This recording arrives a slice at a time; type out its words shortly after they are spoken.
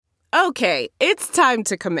Okay, it's time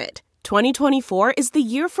to commit. 2024 is the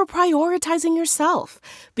year for prioritizing yourself.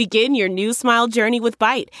 Begin your new smile journey with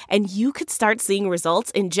Byte, and you could start seeing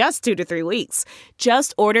results in just 2 to 3 weeks.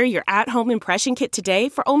 Just order your at-home impression kit today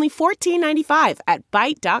for only $14.95 at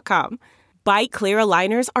Byte.com. Byte Clear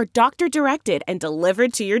aligners are doctor-directed and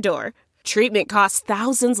delivered to your door. Treatment costs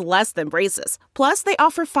thousands less than braces. Plus, they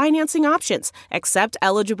offer financing options, accept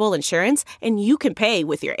eligible insurance, and you can pay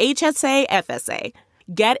with your HSA FSA.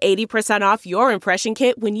 Get 80% off your impression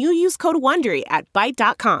kit when you use code WONDERY at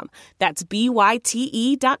Byte.com. That's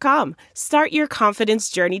BYTE.com. Start your confidence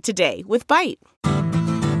journey today with Byte.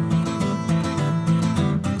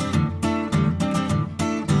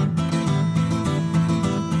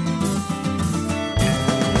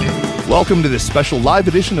 Welcome to this special live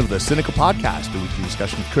edition of the Sinica Podcast, a weekly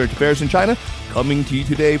discussion of current affairs in China, coming to you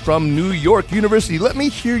today from New York University. Let me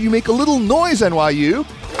hear you make a little noise, NYU.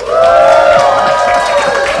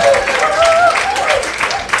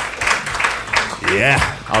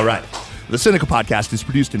 Yeah, all right. The Sinica Podcast is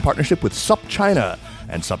produced in partnership with SupChina,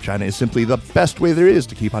 and SupChina is simply the best way there is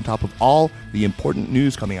to keep on top of all the important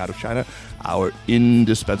news coming out of China. Our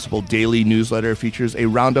indispensable daily newsletter features a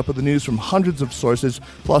roundup of the news from hundreds of sources,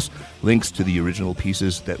 plus links to the original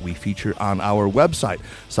pieces that we feature on our website.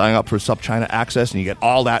 Sign up for SupChina Access, and you get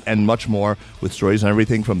all that and much more, with stories on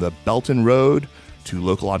everything from the Belt and Road to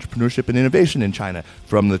local entrepreneurship and innovation in China,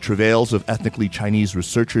 from the travails of ethnically Chinese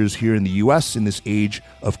researchers here in the U.S. in this age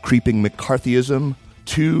of creeping McCarthyism,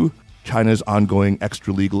 to China's ongoing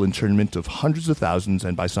extra-legal internment of hundreds of thousands,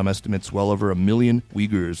 and by some estimates, well over 1 million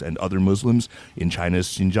Uyghurs and other Muslims in China's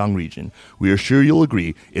Xinjiang region. We are sure you'll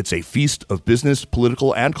agree it's a feast of business,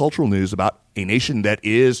 political, and cultural news about a nation that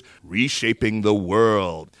is reshaping the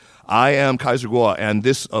world. I am Kaiser Kuo, and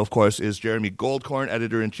this, of course, is Jeremy Goldkorn,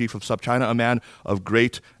 editor-in-chief of SupChina, a man of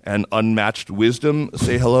great and unmatched wisdom.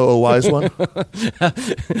 Say hello, a wise one.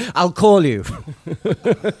 I'll call you.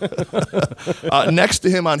 Next to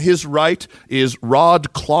him on his right is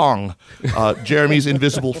Rod Klong, Jeremy's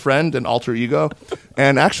invisible friend and alter ego.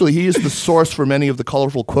 And actually, he is the source for many of the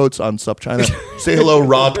colorful quotes on SupChina. Say hello,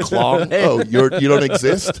 Rod Klong. Oh, you don't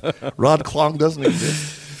exist? Rod Klong doesn't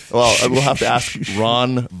exist? Well, we'll have to ask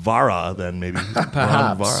Ron Vara then, maybe. Perhaps.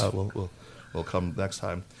 Ron Vara will come next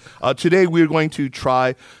time. Today, we're going to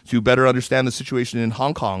try to better understand the situation in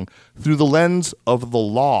Hong Kong through the lens of the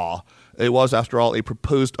law. It was, after all, a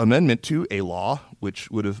proposed amendment to a law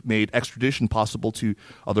which would have made extradition possible to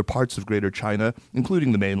other parts of Greater China,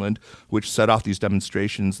 including the mainland, which set off these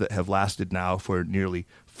demonstrations that have lasted now for nearly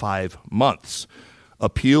 5 months.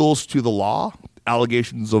 Appeals to the law,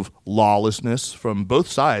 allegations of lawlessness from both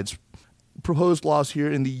sides, proposed laws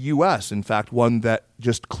here in the U.S., in fact, one that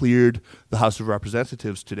just cleared the House of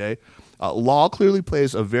Representatives today. Law clearly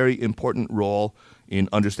plays a very important role in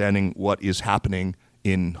understanding what is happening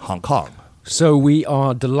in Hong Kong. So we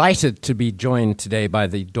are delighted to be joined today by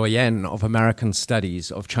the doyen of American Studies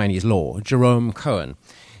of Chinese law, Jerome Cohen.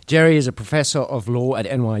 Jerry is a professor of law at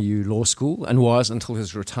NYU Law School and was, until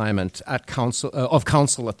his retirement, of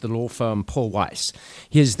counsel at the law firm Paul Weiss.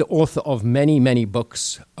 He is the author of many, many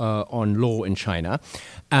books on law in China.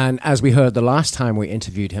 And as we heard the last time we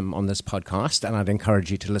interviewed him on this podcast, and I'd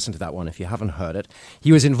encourage you to listen to that one if you haven't heard it,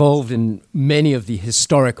 he was involved in many of the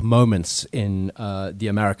historic moments in the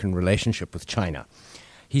American relationship with China.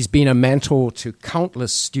 He's been a mentor to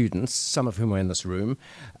countless students, some of whom are in this room,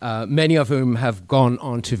 many of whom have gone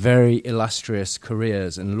on to very illustrious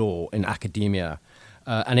careers in law, in academia,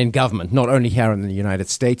 and in government, not only here in the United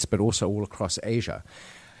States, but also all across Asia.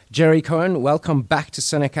 Jerry Cohen, welcome back to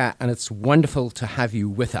Sinica, and it's wonderful to have you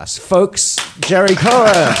with us. Folks, Jerry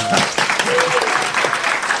Cohen.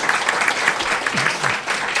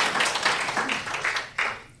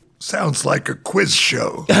 Sounds like a quiz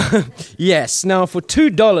show. Yes. Now, for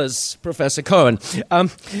 $2, Professor Cohen,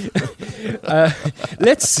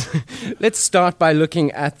 let's start by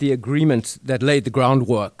looking at the agreement that laid the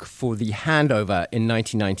groundwork for the handover in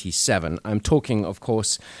 1997. I'm talking, of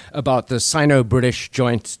course, about the Sino-British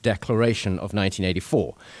Joint Declaration of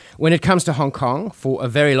 1984. When it comes to Hong Kong, for a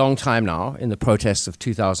very long time now, in the protests of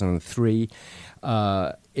 2003,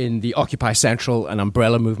 in the Occupy Central and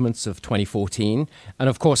Umbrella movements of 2014, and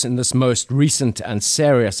of course in this most recent and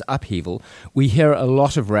serious upheaval, we hear a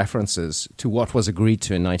lot of references to what was agreed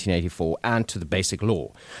to in 1984 and to the Basic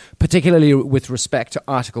Law, particularly with respect to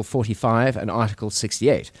Article 45 and Article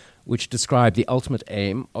 68, which describe the ultimate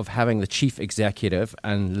aim of having the chief executive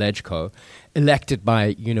and LegCo elected by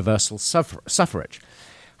universal suffrage.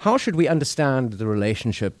 How should we understand the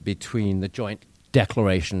relationship between the Joint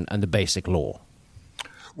Declaration and the Basic Law?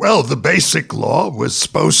 Well, the Basic Law was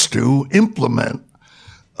supposed to implement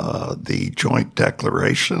the Joint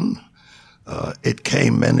Declaration. It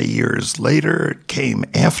came many years later. It came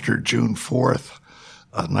after June 4th,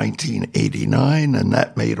 1989, and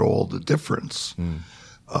that made all the difference.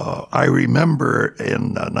 I remember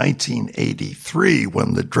in 1983,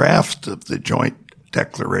 when the draft of the Joint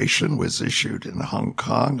Declaration was issued in Hong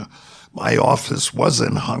Kong, my office was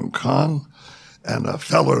in Hong Kong, and a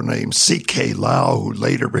fellow named C.K. Lau, who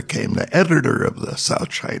later became the editor of the South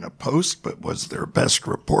China Post, but was their best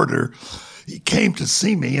reporter, he came to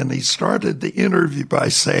see me and he started the interview by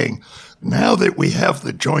saying, now that we have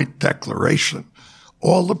the Joint Declaration,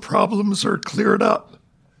 all the problems are cleared up.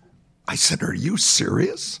 I said, are you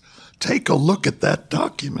serious? Take a look at that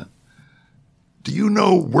document. Do you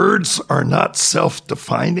know words are not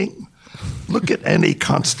self-defining? Look at any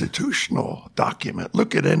constitutional document.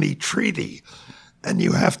 Look at any treaty. And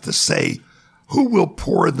you have to say, who will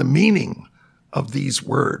pour the meaning of these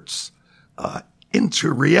words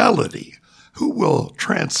into reality? Who will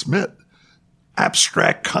transmit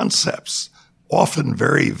abstract concepts, often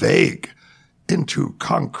very vague, into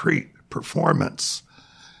concrete performance?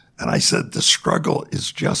 And I said, the struggle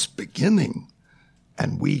is just beginning.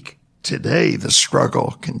 And today, the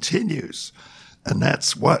struggle continues. And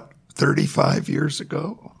that's what, 35 years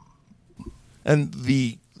ago? And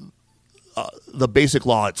the Basic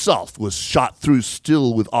Law itself was shot through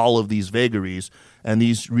still with all of these vagaries, and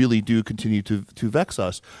these really do continue to vex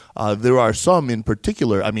us. There are some in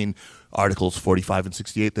particular, Articles 45 and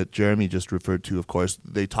 68 that Jeremy just referred to, of course,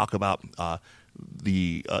 they talk about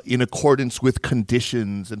the in accordance with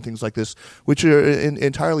conditions and things like this, which are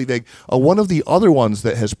entirely vague. One of the other ones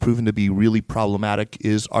that has proven to be really problematic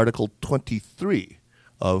is Article 23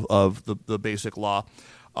 of the Basic Law.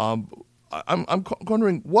 I'm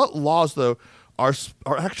wondering what laws, though, are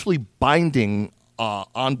actually binding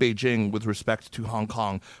on Beijing with respect to Hong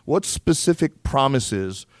Kong. What specific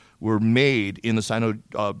promises were made in the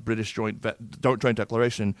Sino-British Joint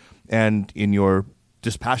Declaration and in your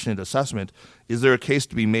dispassionate assessment? Is there a case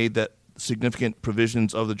to be made that significant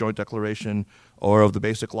provisions of the Joint Declaration or of the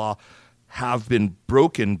Basic Law have been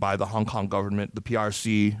broken by the Hong Kong government, the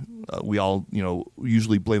PRC? We all,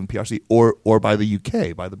 usually blame the PRC, or by the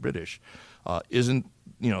UK, by the British. There's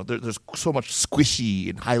so much squishy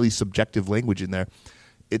and highly subjective language in there.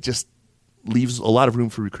 It just leaves a lot of room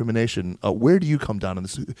for recrimination. Where do you come down on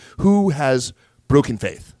this? Who has broken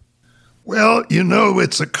faith? Well,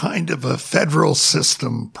 it's a kind of a federal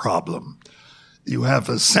system problem. You have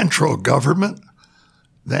a central government,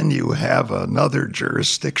 then you have another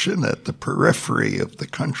jurisdiction at the periphery of the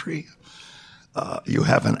country. You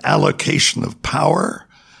have an allocation of power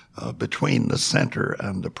between the center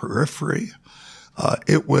and the periphery.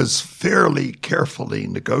 It was fairly carefully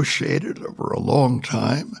negotiated over a long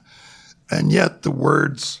time, and yet the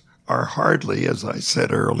words are hardly, as I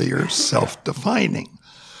said earlier, self-defining.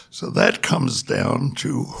 So that comes down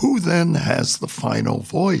to who then has the final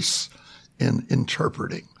voice in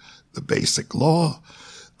interpreting the Basic Law.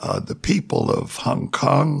 The people of Hong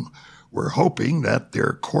Kong were hoping that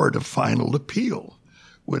their Court of Final Appeal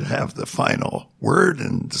would have the final word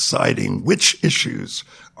in deciding which issues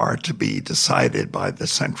are to be decided by the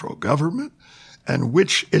central government and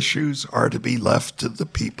which issues are to be left to the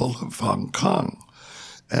people of Hong Kong.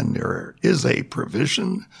 And there is a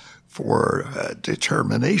provision for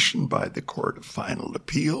determination by the Court of Final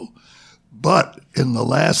Appeal. But in the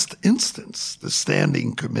last instance, the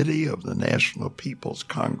Standing Committee of the National People's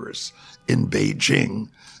Congress in Beijing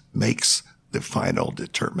makes the final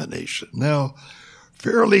determination. Now,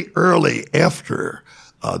 fairly early after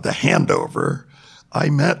the handover, I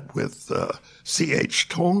met with C.H.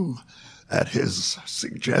 Tung at his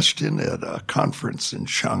suggestion at a conference in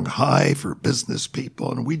Shanghai for business people,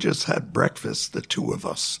 and we just had breakfast, the two of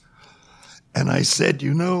us. And I said,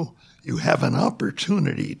 you have an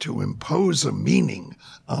opportunity to impose a meaning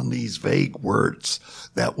on these vague words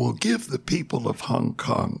that will give the people of Hong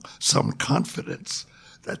Kong some confidence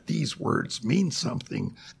that these words mean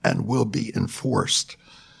something and will be enforced.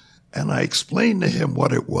 And I explained to him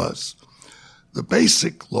what it was. The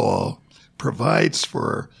Basic Law provides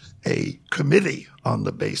for a committee on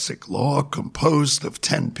the Basic Law composed of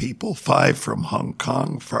 10 people, 5 from Hong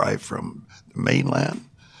Kong, 5 from the mainland.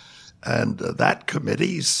 And that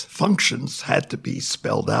committee's functions had to be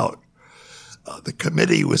spelled out. The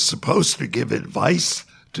committee was supposed to give advice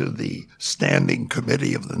to the Standing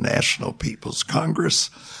Committee of the National People's Congress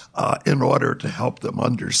in order to help them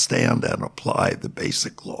understand and apply the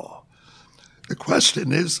Basic Law. The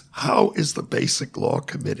question is, how is the Basic Law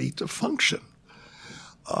Committee to function?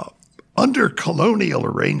 Under colonial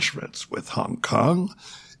arrangements with Hong Kong,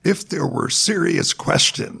 if there were serious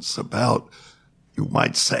questions about you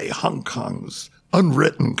might say, Hong Kong's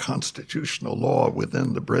unwritten constitutional law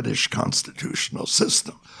within the British constitutional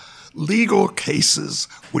system. Legal cases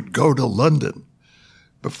would go to London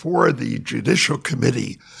before the Judicial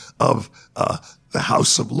Committee of the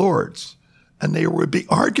House of Lords, and there would be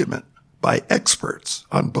argument by experts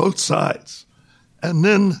on both sides. And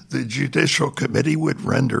then the Judicial Committee would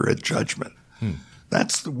render a judgment.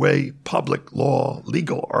 That's the way public law,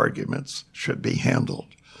 legal arguments should be handled.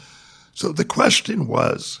 So the question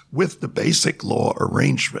was, with the basic law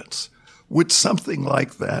arrangements, would something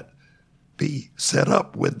like that be set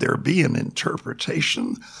up? Would there be an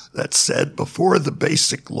interpretation that said before the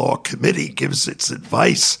Basic Law Committee gives its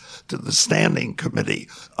advice to the Standing Committee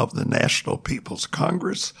of the National People's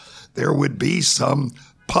Congress, there would be some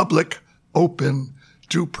public, open,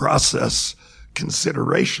 due process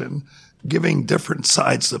consideration giving different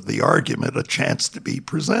sides of the argument a chance to be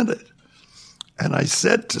presented? And I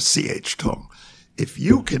said to C.H. Tung, if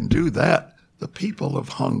you can do that, the people of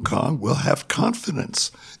Hong Kong will have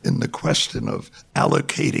confidence in the question of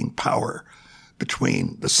allocating power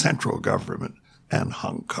between the central government and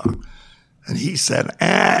Hong Kong. And he said,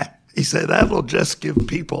 that'll just give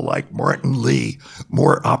people like Martin Lee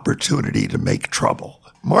more opportunity to make trouble.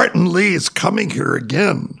 Martin Lee is coming here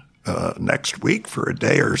again next week for a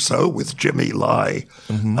day or so with Jimmy Lai,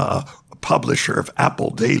 publisher of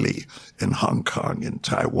Apple Daily in Hong Kong and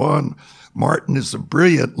Taiwan. Martin is a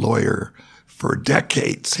brilliant lawyer. For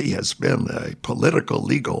decades, he has been a political,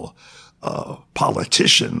 legal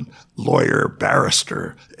politician, lawyer,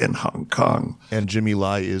 barrister in Hong Kong. And Jimmy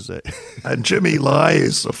Lai is And Jimmy Lai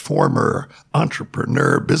is a former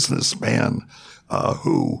entrepreneur, businessman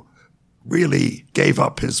who really gave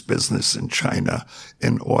up his business in China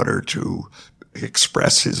in order to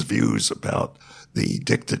express his views about the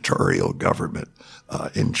dictatorial government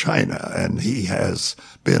in China. And he has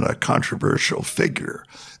been a controversial figure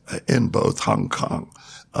in both Hong Kong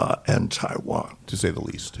and Taiwan, to say the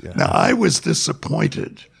least. Yeah. Now, I was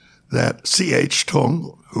disappointed that C.H.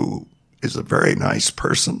 Tung, who is a very nice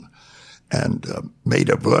person and made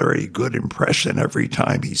a very good impression every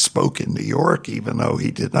time he spoke in New York, even though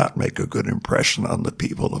he did not make a good impression on the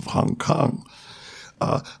people of Hong Kong.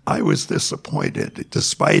 I was disappointed.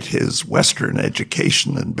 Despite his Western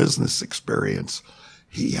education and business experience,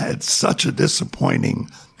 he had such a disappointing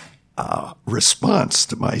response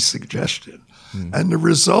to my suggestion. And the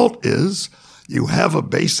result is you have a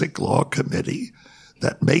Basic Law Committee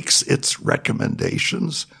that makes its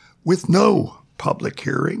recommendations with no public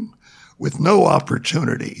hearing, with no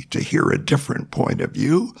opportunity to hear a different point of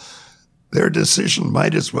view. Their decision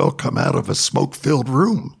might as well come out of a smoke-filled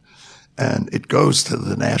room. And it goes to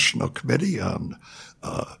the National Committee on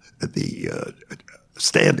the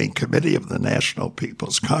Standing Committee of the National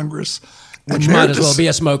People's Congress. Which might as well be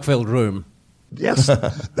a smoke-filled room. Yes,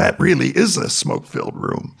 that really is a smoke-filled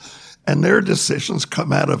room. And their decisions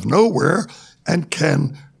come out of nowhere and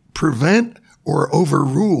can prevent or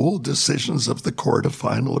overrule decisions of the Court of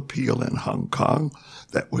Final Appeal in Hong Kong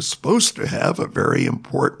that was supposed to have a very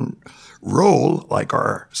important role, like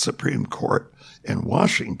our Supreme Court in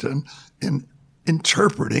Washington, in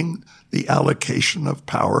interpreting the allocation of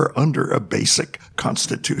power under a basic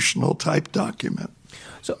constitutional type document.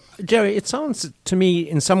 So, Jerry, it sounds to me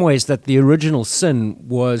in some ways that the original sin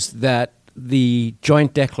was that the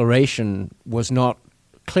joint declaration was not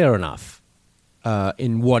clear enough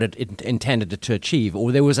in what it intended to achieve,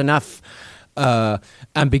 or there was enough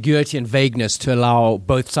ambiguity and vagueness to allow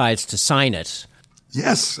both sides to sign it.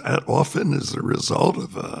 Yes, that often is a result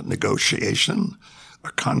of a negotiation,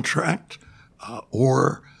 a contract,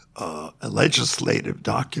 or a legislative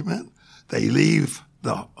document. They leave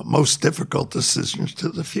the most difficult decisions to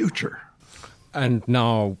the future. And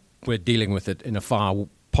now we're dealing with it in a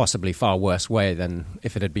possibly far worse way than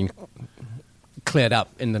if it had been cleared up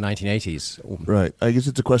in the 1980s. Right. I guess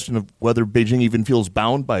it's a question of whether Beijing even feels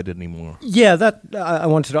bound by it anymore. Yeah, that I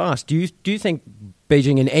wanted to ask. Do you think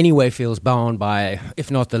Beijing in any way feels bound by, if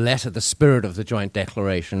not the letter, the spirit of the joint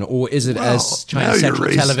declaration? Or is it, as China's Central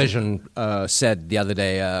Television said the other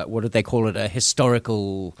day, what did they call it, a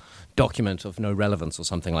historical document of no relevance or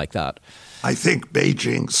something like that? I think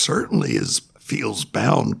Beijing certainly feels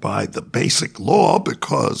bound by the basic law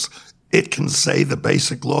because it can say the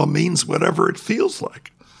basic law means whatever it feels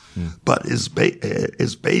like. But is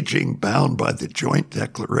Beijing bound by the joint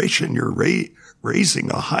declaration? You're raising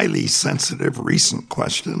a highly sensitive recent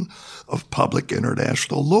question of public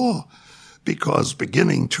international law, because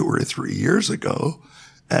beginning 2 or 3 years ago,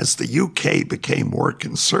 as the UK became more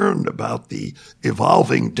concerned about the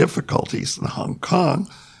evolving difficulties in Hong Kong,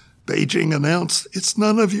 Beijing announced, it's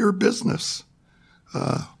none of your business.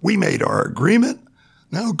 We made our agreement.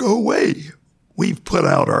 Now go away. We've put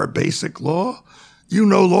out our basic law. You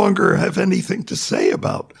no longer have anything to say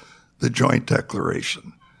about the joint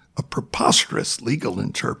declaration. A preposterous legal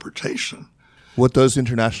interpretation. What does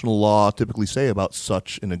international law typically say about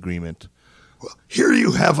such an agreement? Well, here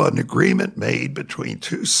you have an agreement made between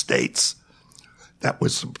two states that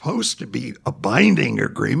was supposed to be a binding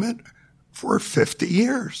agreement for 50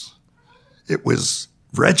 years. It was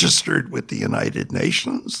registered with the United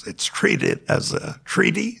Nations. It's treated as a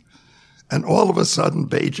treaty. And all of a sudden,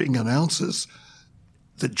 Beijing announces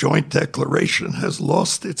the joint declaration has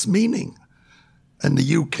lost its meaning. And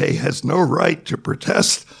the UK has no right to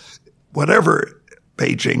protest whatever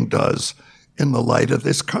Beijing does in the light of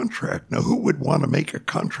this contract. Now, who would want to make a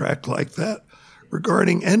contract like that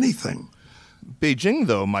regarding anything? Beijing,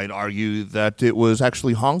 though, might argue that it was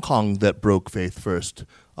actually Hong Kong that broke faith first.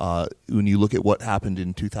 When you look at what happened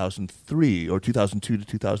in 2003 or 2002 to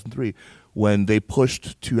 2003, when they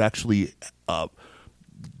pushed to actually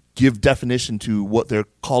give definition to what they're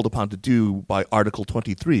called upon to do by Article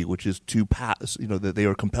 23, which is to pass, that they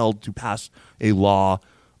are compelled to pass a law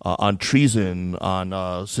on treason,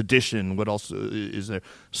 on sedition, what else is there?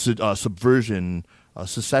 Subversion,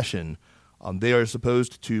 secession. They are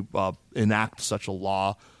supposed to enact such a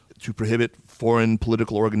law to prohibit foreign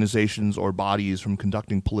political organizations or bodies from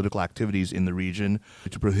conducting political activities in the region,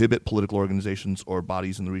 to prohibit political organizations or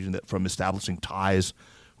bodies in the region from establishing ties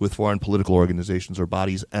with foreign political organizations or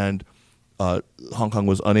bodies. And Hong Kong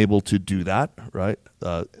was unable to do that, right?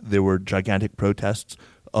 There were gigantic protests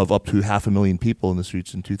of up to 500,000 people in the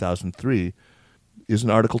streets in 2003. Isn't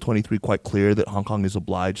Article 23 quite clear that Hong Kong is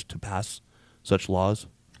obliged to pass such laws?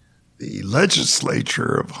 The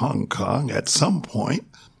legislature of Hong Kong at some point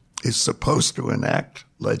is supposed to enact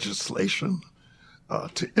legislation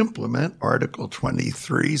to implement Article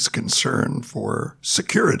 23's concern for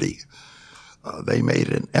security. They made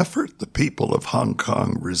an effort. The people of Hong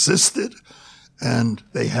Kong resisted, and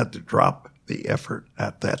they had to drop the effort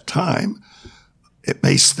at that time. It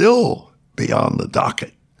may still be on the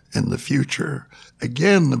docket in the future.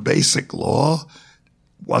 Again, the basic law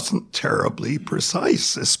wasn't terribly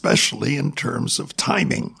precise, especially in terms of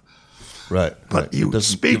timing. Right. But you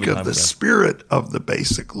speak of the spirit of the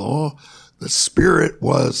basic law. The spirit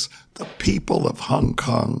was the people of Hong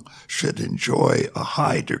Kong should enjoy a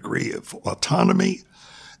high degree of autonomy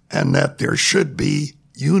and that there should be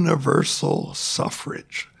universal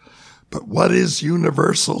suffrage. But what is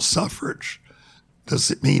universal suffrage?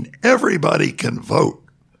 Does it mean everybody can vote,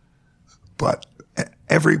 but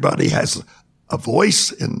everybody has a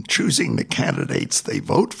voice in choosing the candidates they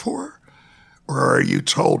vote for? Or are you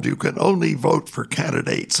told you can only vote for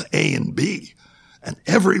candidates A and B, and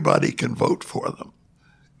everybody can vote for them,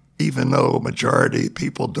 even though a majority of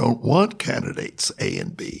people don't want candidates A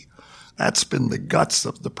and B? That's been the guts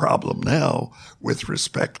of the problem now with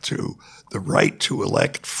respect to the right to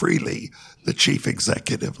elect freely the chief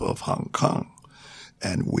executive of Hong Kong.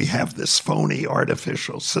 And we have this phony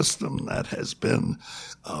artificial system that has been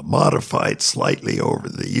modified slightly over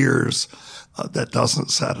the years that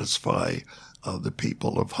doesn't satisfy the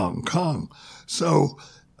people of Hong Kong. So,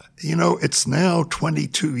 it's now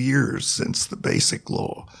 22 years since the basic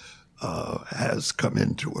law has come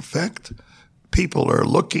into effect. People are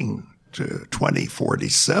looking to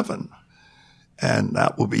 2047, and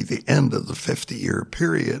that will be the end of the 50-year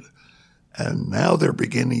period. And now they're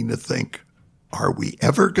beginning to think, are we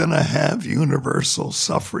ever going to have universal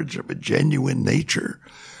suffrage of a genuine nature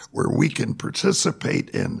where we can participate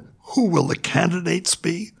in who will the candidates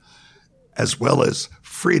be, as well as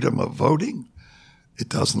freedom of voting? It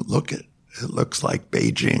doesn't look it. It looks like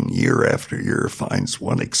Beijing year after year finds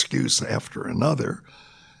one excuse after another.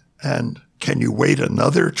 And can you wait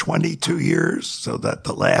another 22 years so that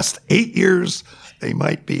the last 8 years they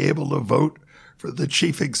might be able to vote for the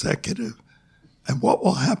chief executive? And what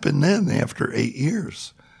will happen then after 8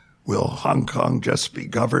 years? Will Hong Kong just be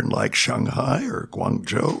governed like Shanghai or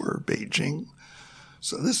Guangzhou or Beijing?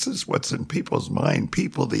 So this is what's in people's mind.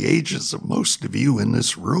 People the ages of most of you in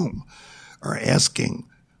this room are asking,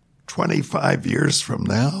 25 years from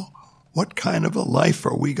now, what kind of a life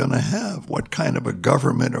are we going to have? What kind of a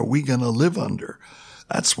government are we going to live under?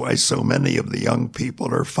 That's why so many of the young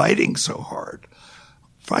people are fighting so hard,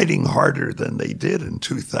 fighting harder than they did in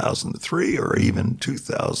 2003 or even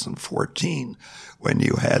 2014 when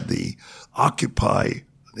you had the Occupy,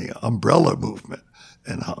 the umbrella movement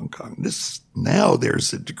in Hong Kong. Now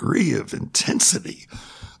there's a degree of intensity,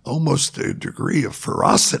 almost a degree of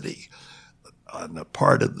ferocity on the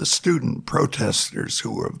part of the student protesters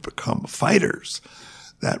who have become fighters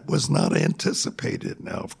that was not anticipated.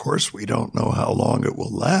 Now, of course, we don't know how long it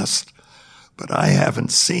will last, But I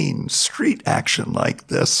haven't seen street action like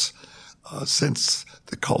this since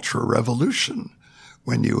the Cultural Revolution,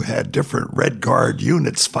 when you had different Red Guard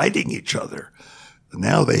units fighting each other.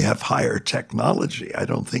 Now they have higher technology. I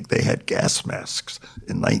don't think they had gas masks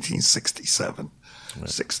in 1967,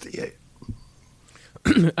 68.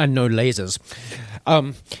 And no lasers.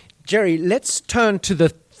 Jerry, let's turn to the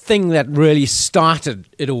thing that really started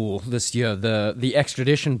it all this year, the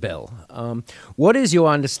extradition bill. What is your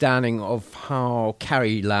understanding of how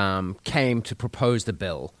Carrie Lam came to propose the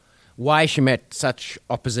bill, why she met such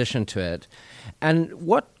opposition to it, and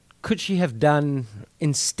what could she have done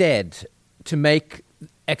instead to make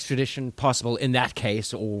extradition possible in that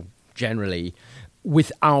case, or generally,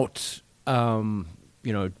 without, turning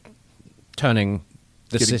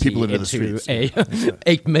the Getting city people into the into streets. a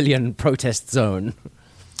 8 million protest zone?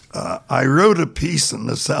 I wrote a piece in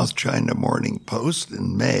the South China Morning Post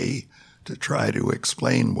in May to try to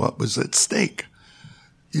explain what was at stake.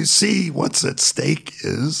 You see, what's at stake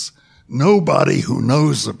is nobody who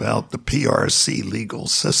knows about the PRC legal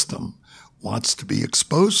system wants to be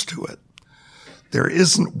exposed to it. There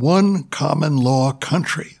isn't one common law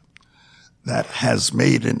country that has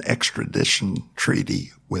made an extradition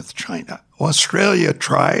treaty with China. Australia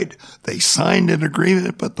tried. They signed an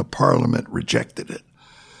agreement, but the parliament rejected it.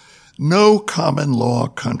 No common law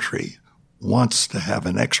country wants to have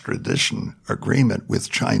an extradition agreement with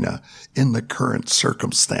China in the current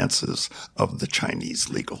circumstances of the Chinese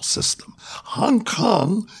legal system. Hong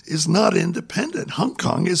Kong is not independent. Hong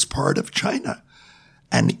Kong is part of China.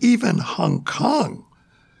 And even Hong Kong,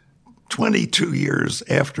 22 years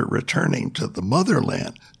after returning to the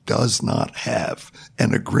motherland, does not have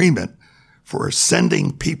an agreement for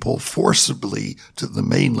sending people forcibly to the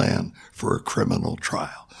mainland for a criminal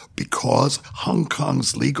trial, because Hong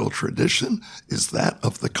Kong's legal tradition is that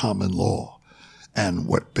of the common law. And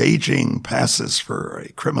what Beijing passes for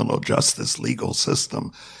a criminal justice legal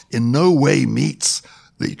system in no way meets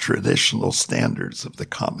the traditional standards of the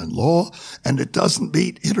common law, and it doesn't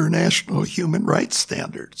meet international human rights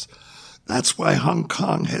standards. That's why Hong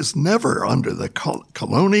Kong has never, under the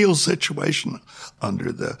colonial situation,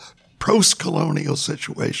 under the post-colonial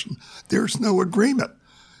situation, there's no agreement.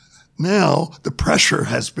 Now the pressure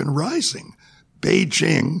has been rising.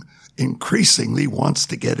 Beijing increasingly wants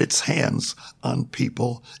to get its hands on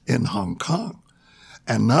people in Hong Kong.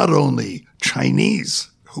 And not only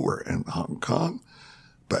Chinese who are in Hong Kong,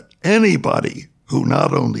 but anybody who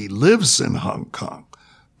not only lives in Hong Kong,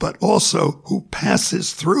 but also who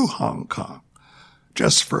passes through Hong Kong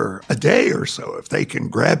just for a day or so, if they can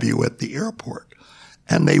grab you at the airport.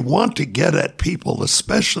 And they want to get at people,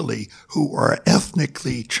 especially who are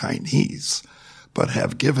ethnically Chinese, but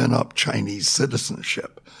have given up Chinese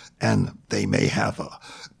citizenship. And they may have a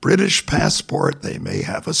British passport, they may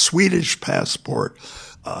have a Swedish passport,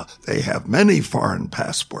 they have many foreign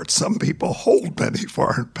passports. Some people hold many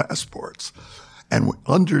foreign passports. And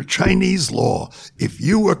under Chinese law, if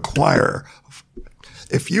you acquire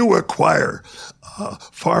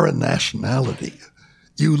foreign nationality,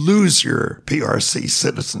 you lose your PRC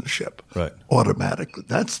citizenship automatically.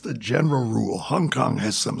 That's the general rule. Hong Kong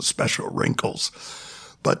has some special wrinkles.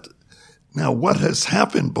 But now what has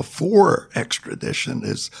happened before extradition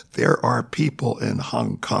is there are people in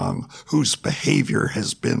Hong Kong whose behavior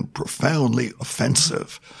has been profoundly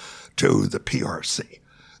offensive to the PRC.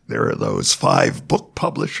 There are those 5 book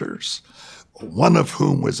publishers, one of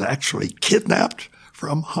whom was actually kidnapped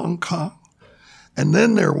from Hong Kong. And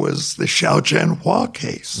then there was the Xiao Zhenhua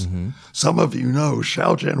case. Mm-hmm. Some of you know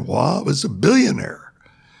Xiao Zhenhua was a billionaire,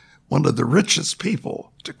 one of the richest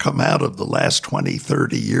people to come out of the last 20,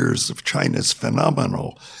 30 years of China's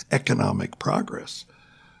phenomenal economic progress.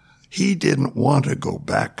 He didn't want to go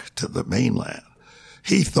back to the mainland.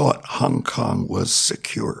 He thought Hong Kong was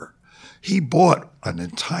secure. He bought an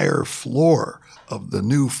entire floor of the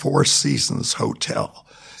new Four Seasons Hotel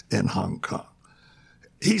in Hong Kong.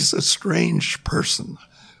 He's a strange person,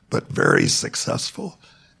 but very successful.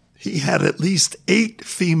 He had at least 8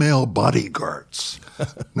 female bodyguards.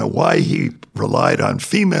 Now, why he relied on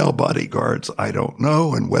female bodyguards, I don't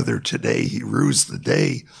know, and whether today he rues the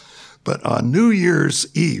day. But on New Year's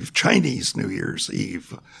Eve, Chinese New Year's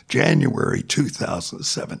Eve, January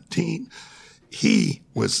 2017, he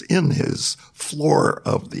was in his floor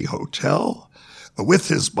of the hotel with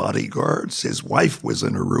his bodyguards. His wife was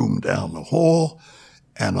in a room down the hall,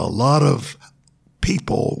 and a lot of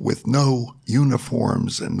people with no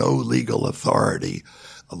uniforms and no legal authority,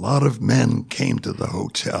 a lot of men came to the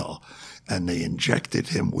hotel, and they injected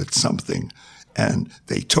him with something, And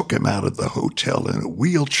they took him out of the hotel in a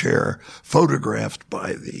wheelchair, photographed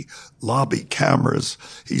by the lobby cameras.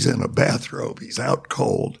 He's in a bathrobe. He's out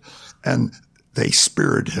cold. And they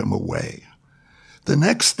spirited him away. The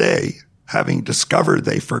next day, having discovered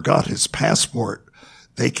they forgot his passport,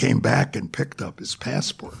 they came back and picked up his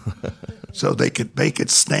passport so they could make it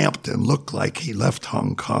stamped and look like he left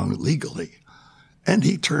Hong Kong legally. And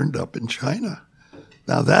he turned up in China.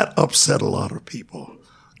 Now, that upset a lot of people.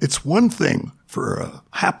 It's one thing for a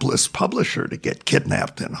hapless publisher to get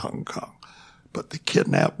kidnapped in Hong Kong, but to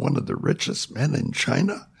kidnap one of the richest men in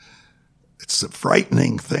China, it's a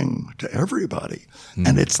frightening thing to everybody.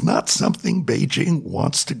 And it's not something Beijing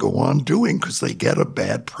wants to go on doing because they get a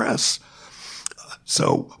bad press.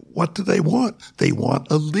 So what do they want? They want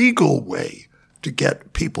a legal way to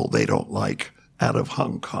get people they don't like out of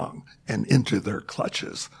Hong Kong and into their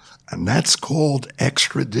clutches. And that's called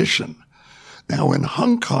extradition. Now, in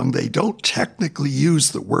Hong Kong, they don't technically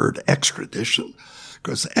use the word extradition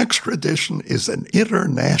because extradition is an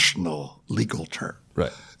international legal term.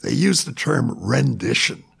 Right. They use the term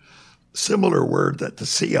rendition, similar word that the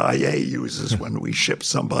CIA uses when we ship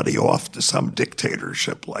somebody off to some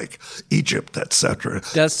dictatorship like Egypt, etc.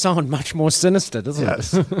 Does sound much more sinister,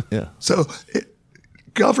 doesn't it? Yeah. So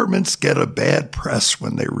governments get a bad press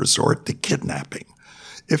when they resort to kidnapping.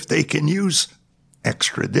 If they can use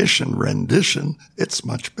extradition, rendition, it's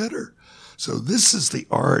much better. So this is the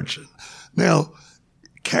origin. Now,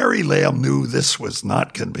 Carrie Lam knew this was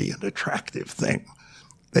not going to be an attractive thing.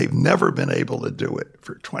 They've never been able to do it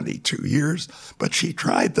for 22 years, but she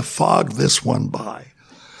tried to fog this one by.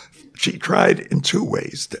 She tried in two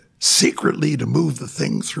ways, secretly to move the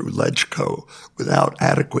thing through LegCo without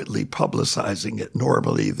adequately publicizing it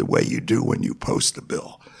normally the way you do when you post a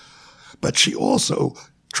bill. But she also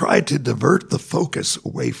tried to divert the focus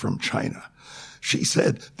away from China. She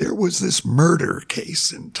said there was this murder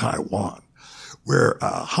case in Taiwan where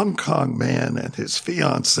a Hong Kong man and his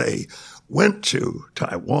fiancée went to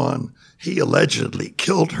Taiwan. He allegedly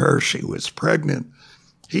killed her. She was pregnant.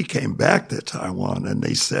 He came back to Taiwan and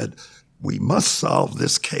they said, we must solve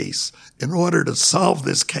this case. In order to solve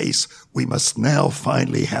this case, we must now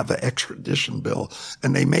finally have an extradition bill.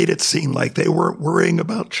 And they made it seem like they weren't worrying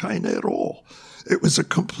about China at all. It was a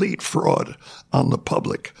complete fraud on the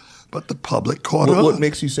public, but the public caught on. What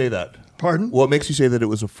makes you say that? Pardon? What makes you say that it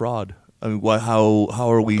was a fraud? I mean, how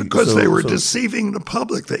are we? Because they were deceiving the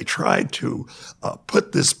public. They tried to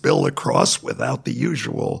put this bill across without the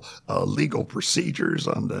usual legal procedures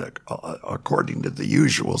according to the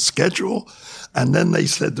usual schedule. And then they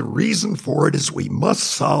said the reason for it is we must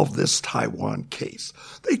solve this Taiwan case.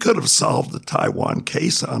 They could have solved the Taiwan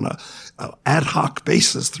case on a ad hoc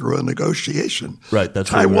basis through a negotiation. Right.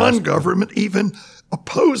 That's Taiwan government even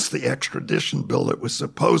opposed the extradition bill that was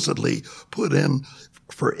supposedly put in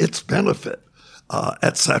for its benefit,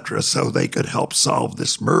 etc., so they could help solve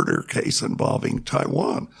this murder case involving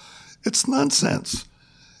Taiwan. It's nonsense.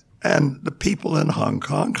 And the people in Hong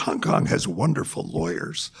Kong has wonderful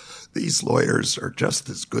lawyers. These lawyers are just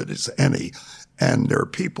as good as any. And there are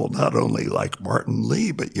people not only like Martin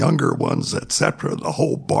Lee, but younger ones, etc., the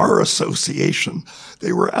whole Bar Association.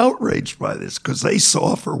 They were outraged by this because they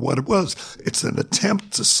saw for what it was. It's an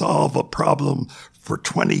attempt to solve a problem for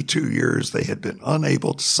 22 years they had been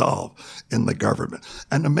unable to solve in the government.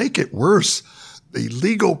 And to make it worse, the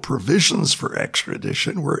legal provisions for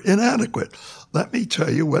extradition were inadequate. Let me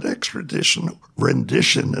tell you what extradition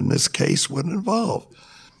rendition in this case would involve.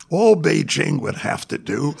 All Beijing would have to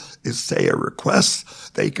do is say a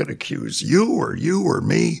request. They could accuse you or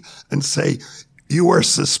me and say, you are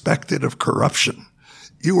suspected of corruption.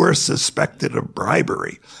 You are suspected of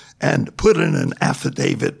bribery. And put in an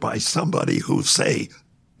affidavit by somebody who say,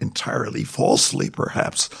 entirely falsely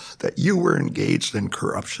perhaps, that you were engaged in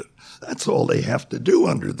corruption. That's all they have to do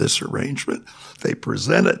under this arrangement. They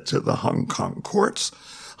present it to the Hong Kong courts.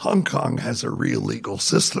 Hong Kong has a real legal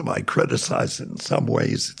system. I criticize it in some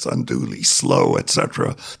ways. It's unduly slow,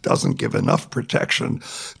 etc., doesn't give enough protection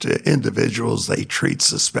to individuals. They treat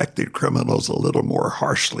suspected criminals a little more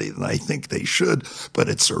harshly than I think they should, but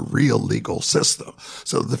it's a real legal system.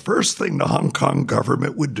 So the first thing the Hong Kong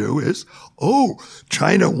government would do is,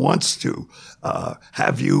 China wants to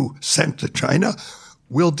have you sent to China.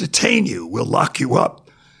 We'll detain you. We'll lock you up.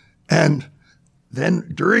 And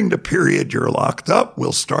then during the period you're locked up,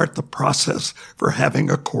 we'll start the process for having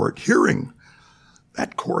a court hearing.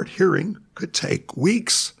 That court hearing could take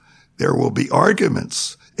weeks. There will be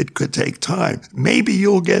arguments. It could take time. Maybe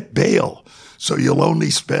you'll get bail. So you'll only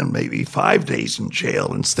spend maybe 5 days in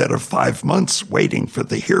jail instead of 5 months waiting for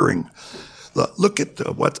the hearing. Look at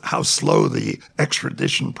how slow the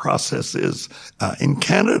extradition process is in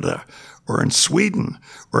Canada or in Sweden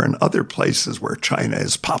or in other places where China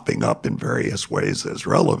is popping up in various ways as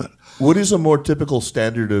relevant. What is a more typical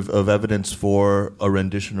standard of evidence for a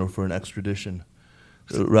rendition or for an extradition,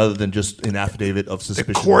 rather than just an affidavit of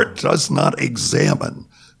suspicion? The court does not examine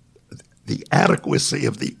the adequacy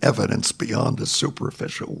of the evidence beyond a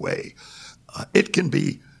superficial way. It can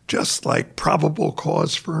be just like probable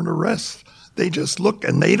cause for an arrest. They just look,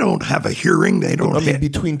 and they don't have a hearing. They don't.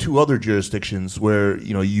 Between two other jurisdictions where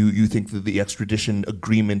you think that the extradition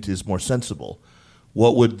agreement is more sensible,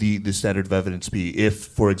 what would the standard of evidence be if,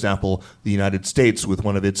 for example, the United States, with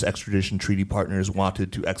one of its extradition treaty partners,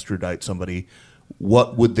 wanted to extradite somebody?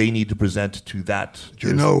 What would they need to present to that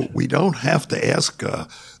jurisdiction? We don't have to ask a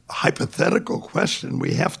hypothetical question.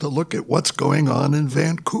 We have to look at what's going on in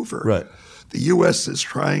Vancouver. Right. The U.S. is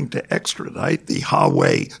trying to extradite the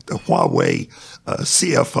Huawei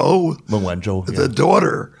CFO, Meng Wanzhou, the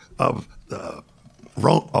daughter of the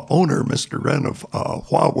owner, Mr. Ren of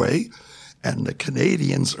Huawei, and the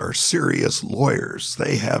Canadians are serious lawyers.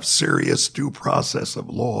 They have serious due process of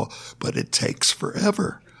law, but it takes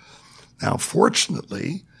forever. Now,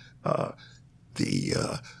 fortunately,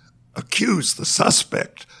 the accused, the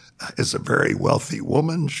suspect, is a very wealthy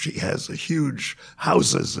woman. She has huge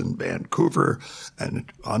houses in Vancouver, and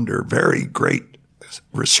under very great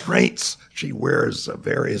restraints, she wears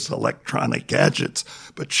various electronic gadgets,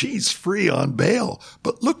 but she's free on bail.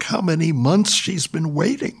 But look how many months she's been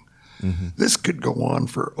waiting. Mm-hmm. This could go on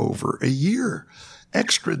for over a year.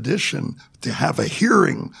 Extradition, to have a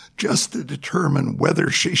hearing just to determine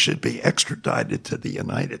whether she should be extradited to the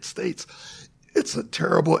United States, it's a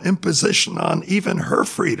terrible imposition on even her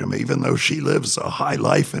freedom, even though she lives a high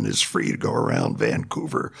life and is free to go around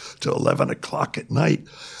Vancouver till 11 o'clock at night,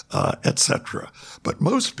 etc. But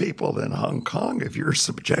most people in Hong Kong, if you're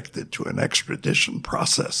subjected to an extradition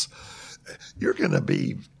process, you're going to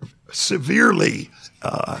be severely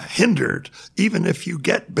hindered, even if you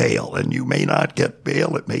get bail. And you may not get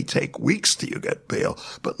bail. It may take weeks till you get bail.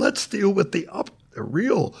 But let's deal with the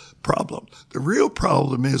real problem. The real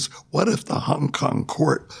problem is, what if the Hong Kong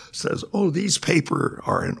court says, these papers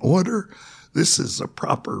are in order, this is a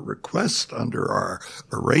proper request under our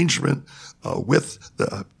arrangement with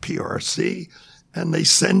the PRC, and they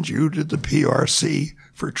send you to the PRC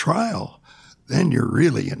for trial? Then you're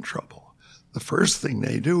really in trouble. The first thing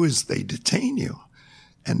they do is they detain you,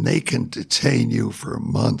 and they can detain you for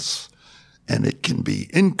months, and it can be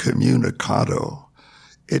incommunicado.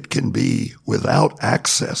 It can be without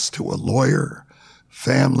access to a lawyer,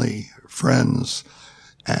 family, friends,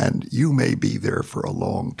 and you may be there for a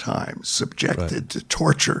long time, subjected to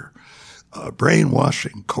torture,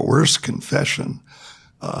 brainwashing, coerced confession.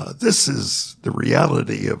 This is the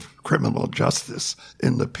reality of criminal justice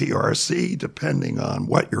in the PRC, depending on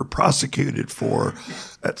what you're prosecuted for,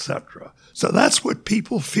 etc. So that's what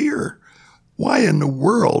people fear. Why in the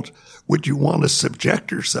world would you want to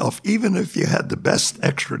subject yourself, even if you had the best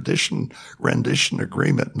extradition rendition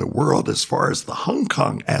agreement in the world as far as the Hong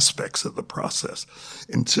Kong aspects of the process,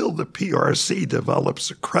 until the PRC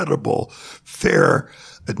develops a credible, fair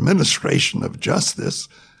administration of justice?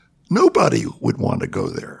 Nobody would want to go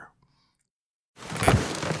there.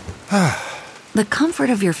 The comfort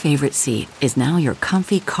of your favorite seat is now your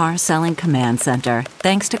comfy car-selling command center,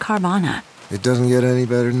 thanks to Carvana. It doesn't get any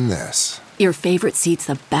better than this. Your favorite seat's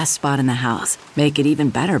the best spot in the house. Make it even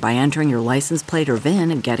better by entering your license plate or VIN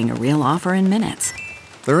and getting a real offer in minutes.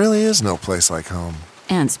 There really is no place like home.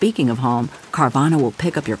 And speaking of home, Carvana will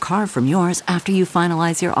pick up your car from yours after you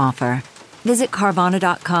finalize your offer. Visit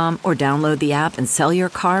Carvana.com or download the app and sell your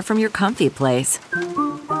car from your comfy place.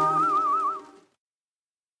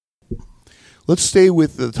 Let's stay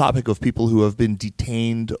with the topic of people who have been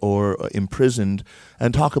detained or imprisoned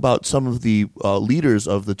and talk about some of the leaders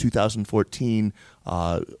of the 2014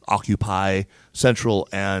 Occupy Central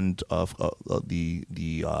and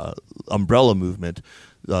the Umbrella Movement,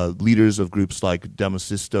 leaders of groups like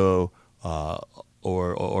Demosisto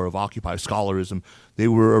or of Occupy Scholarism. They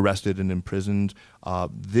were arrested and imprisoned.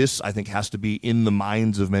 This, I think, has to be in the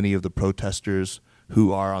minds of many of the protesters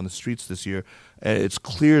who are on the streets this year. It's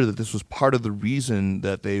clear that this was part of the reason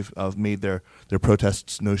that they've made their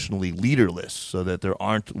protests notionally leaderless, so that there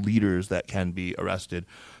aren't leaders that can be arrested.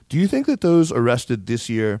 Do you think that those arrested this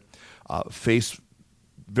year face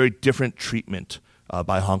very different treatment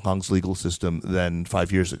by Hong Kong's legal system than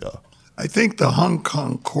 5 years ago? I think the Hong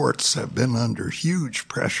Kong courts have been under huge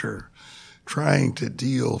pressure trying to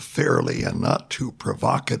deal fairly and not too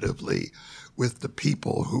provocatively with the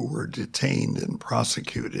people who were detained and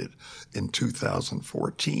prosecuted in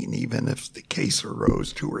 2014, even if the case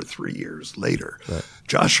arose 2 or 3 years later. Right.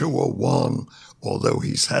 Joshua Wong, although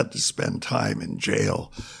he's had to spend time in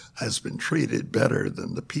jail, has been treated better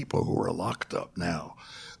than the people who are locked up now.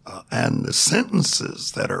 And the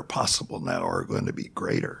sentences that are possible now are going to be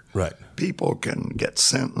greater. Right. People can get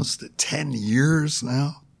sentenced to 10 years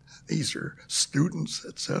now. These are students,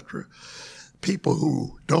 etc. People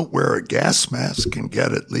who don't wear a gas mask can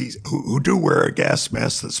get at least, who do wear a gas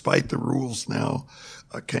mask despite the rules now,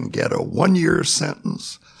 can get a 1-year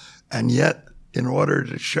sentence. And yet, in order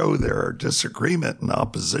to show their disagreement and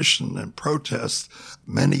opposition and protest,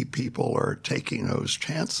 many people are taking those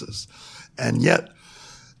chances. And yet,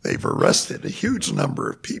 they've arrested a huge number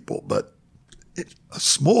of people, but a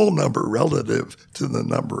small number relative to the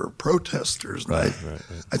number of protesters. Right.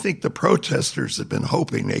 I think the protesters have been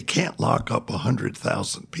hoping they can't lock up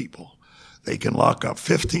 100,000 people. They can lock up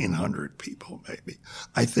 1,500 people, maybe.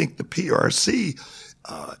 I think the PRC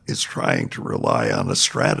is trying to rely on a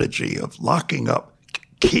strategy of locking up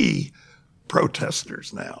key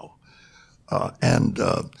protesters now. And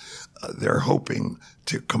they're hoping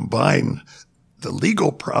to combine the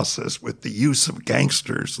legal process with the use of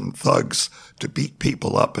gangsters and thugs to beat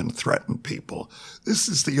people up and threaten people. This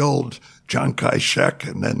is the old Chiang Kai-shek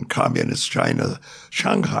and then Communist China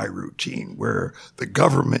Shanghai routine, where the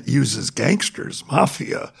government uses gangsters,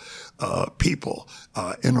 mafia people,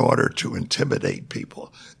 in order to intimidate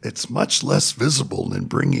people. It's much less visible than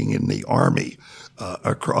bringing in the army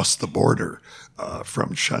across the border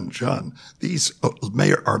from Shenzhen. These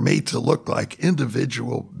are made to look like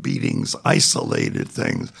individual beatings, isolated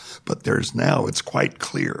things, but it's quite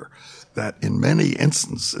clear that in many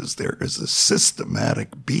instances there is a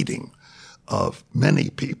systematic beating of many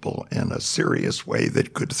people in a serious way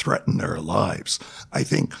that could threaten their lives. I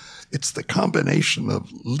think it's the combination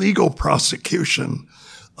of legal prosecution,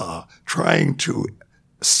 trying to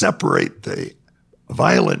separate the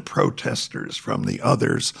violent protesters from the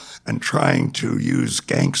others, and trying to use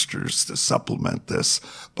gangsters to supplement this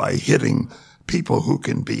by hitting people who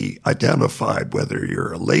can be identified, whether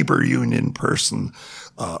you're a labor union person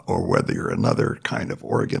or whether you're another kind of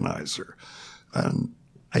organizer. And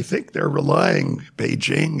I think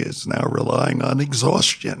Beijing is now relying on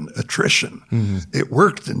exhaustion, attrition. Mm-hmm. It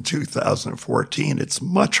worked in 2014. It's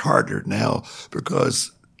much harder now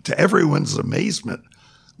because, to everyone's amazement,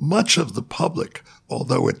 much of the public,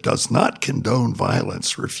 although it does not condone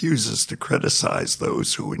violence, refuses to criticize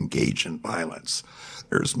those who engage in violence.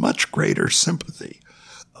 There's much greater sympathy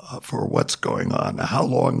for what's going on. Now, how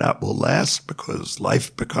long that will last, because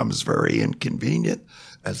life becomes very inconvenient,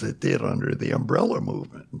 as it did under the umbrella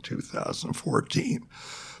movement in 2014.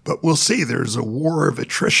 But we'll see. There's a war of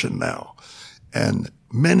attrition now, and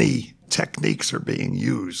many techniques are being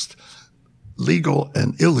used, legal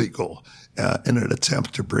and illegal, in an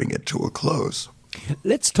attempt to bring it to a close.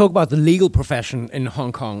 Let's talk about the legal profession in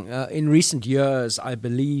Hong Kong. In recent years, I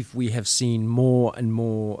believe we have seen more and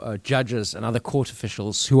more judges and other court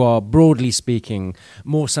officials who are, broadly speaking,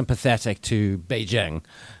 more sympathetic to Beijing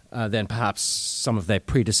than perhaps some of their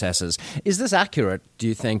predecessors. Is this accurate, do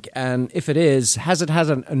you think? And if it is, has it had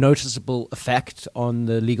a noticeable effect on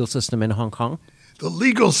the legal system in Hong Kong? The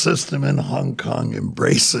legal system in Hong Kong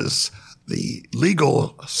embraces the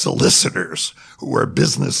legal solicitors who are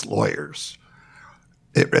business lawyers.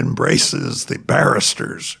 It embraces the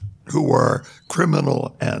barristers who are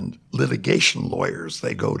criminal and litigation lawyers.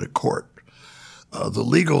 They go to court. The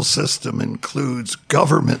legal system includes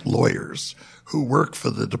government lawyers who work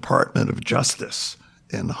for the Department of Justice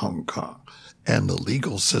in Hong Kong. And the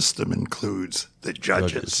legal system includes the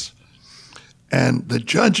judges. And the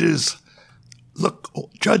judges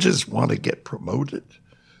want to get promoted.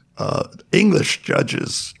 English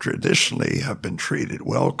judges traditionally have been treated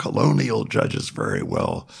well, colonial judges very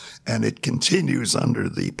well, and it continues under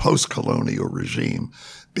the post-colonial regime.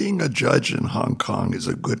 Being a judge in Hong Kong is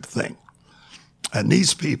a good thing. And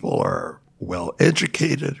these people are well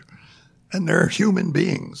educated, and they're human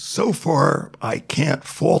beings. So far, I can't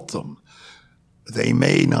fault them. They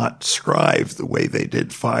may not strive the way they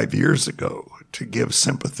did 5 years ago to give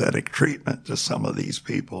sympathetic treatment to some of these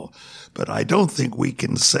people, but I don't think we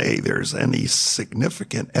can say there's any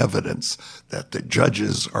significant evidence that the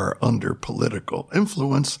judges are under political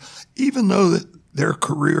influence, even though they're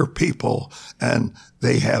career people and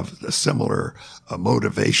they have the similar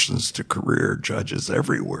motivations to career judges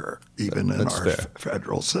everywhere, even in our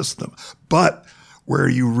federal system. But where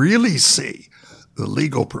you really see the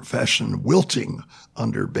legal profession wilting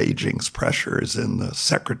under Beijing's pressure is in the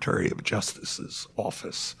Secretary of Justice's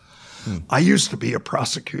office. I used to be a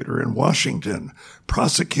prosecutor in Washington.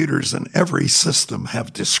 Prosecutors in every system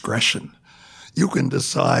have discretion. You can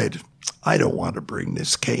decide, I don't want to bring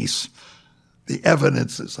this case. The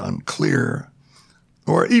evidence is unclear.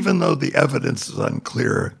 Or even though the evidence is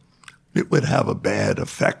unclear, it would have a bad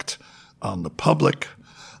effect on the public,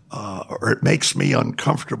 or it makes me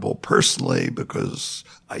uncomfortable personally because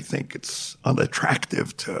I think it's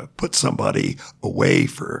unattractive to put somebody away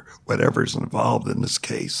for whatever's involved in this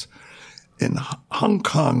case. In Hong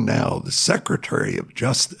Kong now, the Secretary of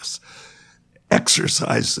Justice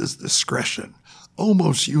exercises discretion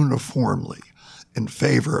almost uniformly in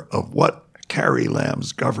favor of what Carrie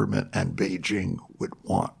Lam's government and Beijing would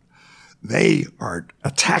want. They are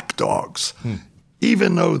attack dogs,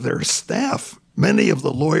 even though their staff, many of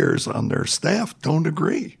the lawyers on their staff don't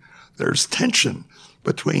agree. There's tension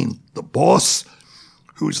between the boss,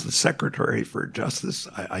 who's the Secretary for Justice.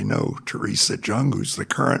 I know Teresa Jung, who's the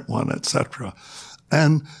current one, etc.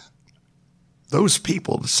 And those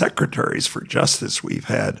people, the secretaries for justice we've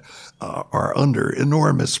had, are under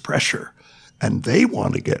enormous pressure, and they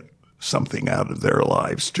want to get something out of their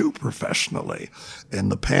lives too professionally. In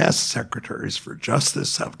the past, secretaries for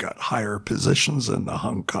justice have got higher positions in the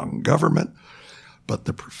Hong Kong government, but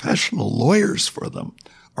the professional lawyers for them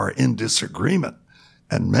are in disagreement,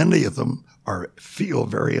 and many of them feel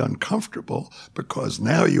very uncomfortable because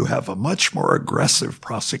now you have a much more aggressive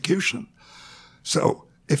prosecution. So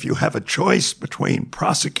if you have a choice between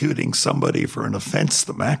prosecuting somebody for an offense,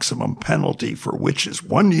 the maximum penalty for which is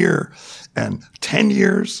 1 year and 10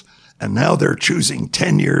 years, and now they're choosing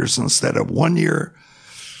 10 years instead of 1 year,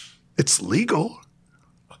 it's legal.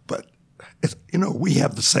 But, we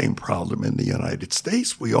have the same problem in the United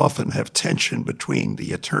States. We often have tension between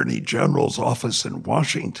the Attorney General's office in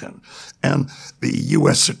Washington and the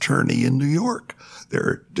U.S. Attorney in New York. There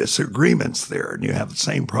are disagreements there, and you have the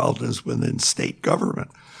same problems within state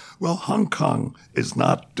government. Well, Hong Kong is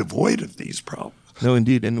not devoid of these problems. No,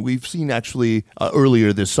 indeed. And we've seen actually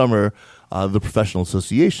earlier this summer, the Professional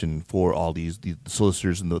Association for all the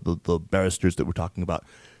solicitors and the barristers that we're talking about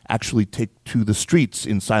actually take to the streets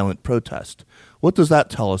in silent protest. What does that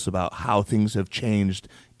tell us about how things have changed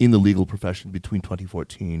in the legal profession between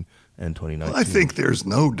 2014 and 2019? Well, I think there's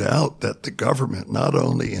no doubt that the government, not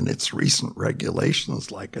only in its recent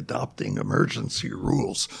regulations like adopting emergency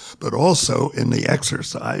rules, but also in the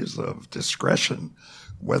exercise of discretion,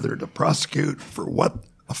 whether to prosecute, for what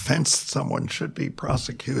offense someone should be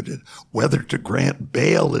prosecuted, whether to grant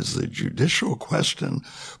bail is a judicial question,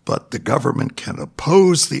 but the government can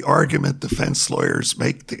oppose the argument defense lawyers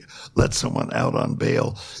make to let someone out on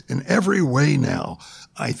bail. In every way now,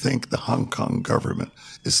 I think the Hong Kong government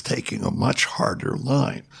is taking a much harder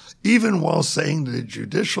line, even while saying the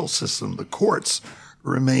judicial system, the courts,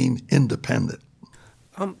 remain independent.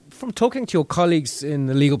 From talking to your colleagues in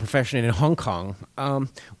the legal profession in Hong Kong,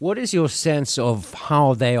 what is your sense of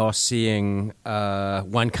how they are seeing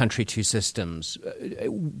one country, two systems?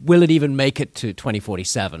 Will it even make it to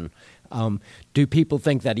 2047? Do people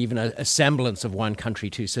think that even a semblance of one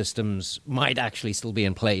country, two systems might actually still be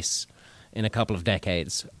in place in a couple of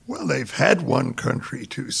decades? Well, they've had one country,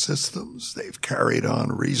 two systems. They've carried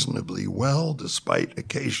on reasonably well despite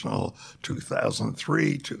occasional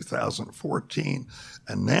 2003, 2014.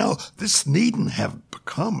 And now this needn't have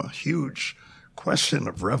become a huge question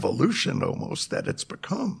of revolution almost that it's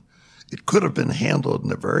become. It could have been handled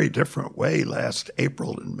in a very different way last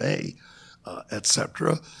April and May,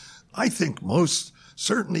 etc. I think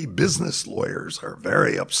certainly business lawyers are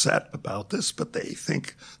very upset about this, but they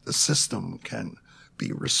think the system can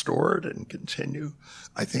be restored and continue.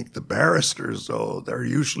 I think the barristers, though, they're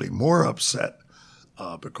usually more upset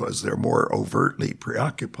because they're more overtly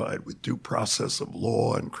preoccupied with due process of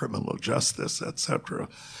law and criminal justice, etc.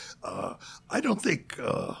 I don't think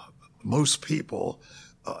most people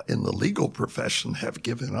in the legal profession have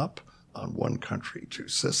given up on one country, two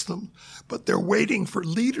system, but they're waiting for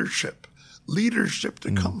leadership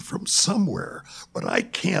to come from somewhere. What I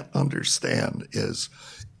can't understand is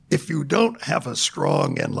if you don't have a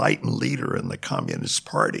strong, enlightened leader in the Communist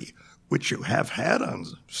Party, which you have had on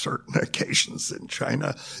certain occasions in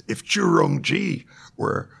China, if Zhu Rongji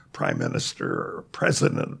were prime minister or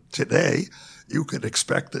president today, you could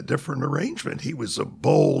expect a different arrangement. He was a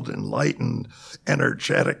bold, enlightened,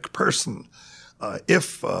 energetic person.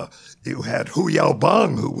 If you had Hu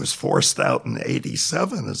Yaobang, who was forced out in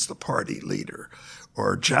 1987 as the party leader,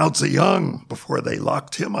 or Zhao Ziyang before they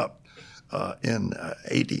locked him up in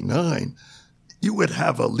 1989, you would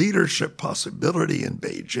have a leadership possibility in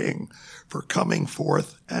Beijing for coming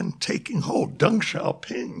forth and taking hold. Deng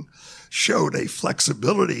Xiaoping showed a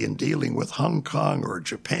flexibility in dealing with Hong Kong or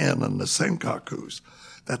Japan and the Senkakus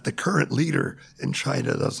that the current leader in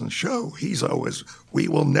China doesn't show. He's always, we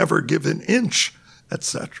will never give an inch,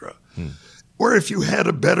 etc. Or if you had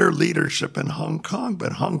a better leadership in Hong Kong,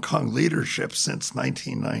 but Hong Kong leadership since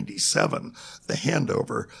 1997, the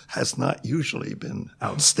handover has not usually been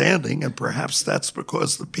outstanding, and perhaps that's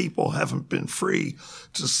because the people haven't been free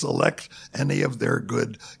to select any of their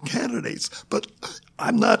good candidates. But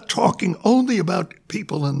I'm not talking only about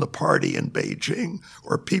people in the party in Beijing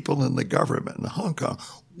or people in the government in Hong Kong.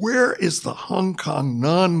 Where is the Hong Kong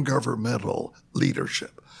non-governmental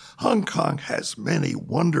leadership? Hong Kong has many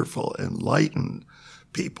wonderful, enlightened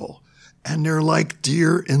people, and they're like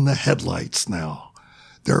deer in the headlights now.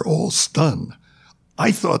 They're all stunned.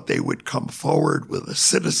 I thought they would come forward with a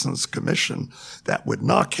citizens' commission that would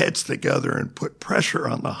knock heads together and put pressure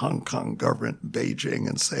on the Hong Kong government in Beijing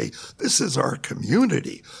and say, this is our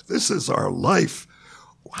community. This is our life.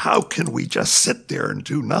 How can we just sit there and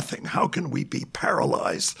do nothing? How can we be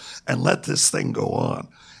paralyzed and let this thing go on?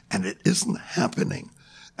 And it isn't happening.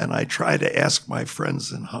 And I try to ask my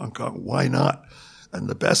friends in Hong Kong, why not? And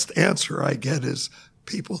the best answer I get is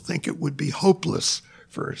people think it would be hopeless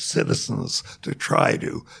for citizens to try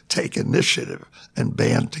to take initiative and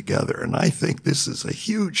band together. And I think this is a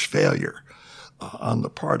huge failure on the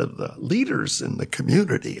part of the leaders in the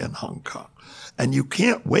community in Hong Kong. And you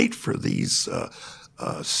can't wait for these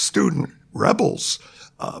student rebels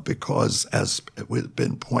because, as has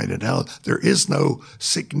been pointed out, there is no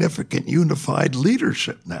significant unified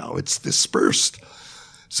leadership now. It's dispersed.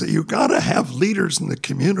 So you got to have leaders in the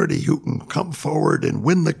community who can come forward and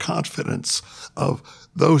win the confidence of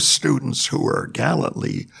those students who are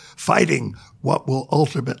gallantly fighting what will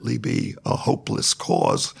ultimately be a hopeless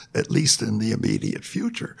cause, at least in the immediate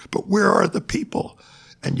future. But where are the people?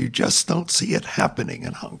 And you just don't see it happening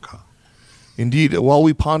in Hong Kong. Indeed. While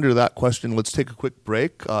we ponder that question, let's take a quick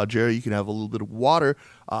break. Jerry, you can have a little bit of water.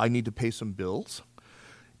 I need to pay some bills.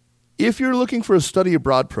 If you're looking for a study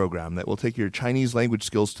abroad program that will take your Chinese language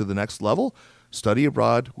skills to the next level, study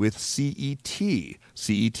abroad with CET.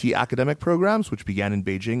 CET Academic Programs, which began in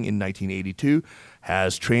Beijing in 1982,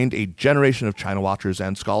 has trained a generation of China watchers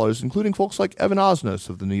and scholars, including folks like Evan Osnos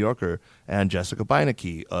of The New Yorker and Jessica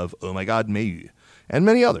Beinecke of Oh My God, Meiyu, and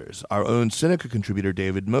many others. Our own Sinica contributor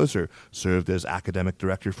David Moser served as academic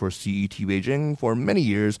director for CET Beijing for many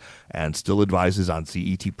years and still advises on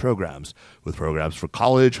CET programs. With programs for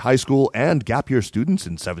college, high school, and gap year students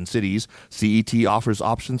in 7 cities, CET offers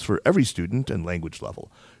options for every student and language level.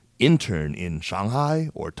 Intern in Shanghai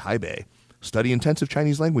or Taipei. Study intensive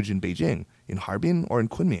Chinese language in Beijing, in Harbin, or in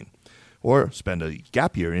Kunming. Or spend a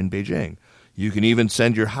gap year in Beijing. You can even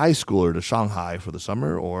send your high schooler to Shanghai for the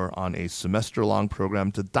summer or on a semester-long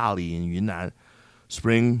program to Dali in Yunnan.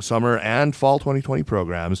 Spring, summer, and fall 2020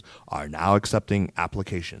 programs are now accepting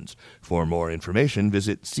applications. For more information,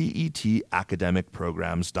 visit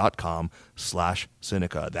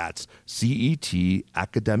cetacademicprograms.com/Sinica. That's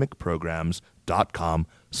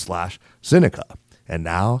cetacademicprograms.com/Sinica. And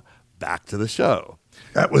now, back to the show.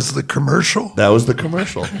 That was the commercial? That was the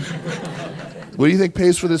commercial. What do you think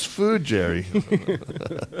pays for this food, Jerry?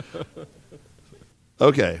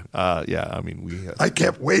 Okay. I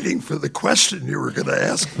kept waiting for the question you were going to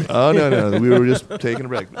ask me. Oh, no. We were just taking a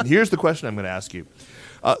break. Here's the question I'm going to ask you.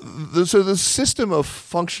 So the system of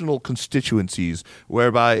functional constituencies,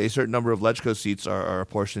 whereby a certain number of LegCo seats are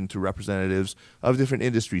apportioned to representatives of different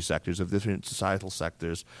industry sectors, of different societal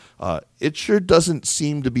sectors, it sure doesn't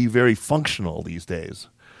seem to be very functional these days.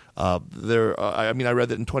 I read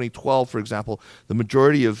that in 2012, for example, the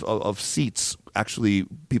majority of seats actually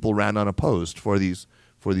people ran unopposed for these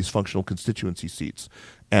functional constituency seats.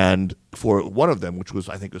 And for one of them, which was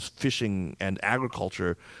fishing and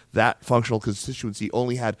agriculture, that functional constituency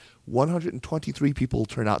only had 123 people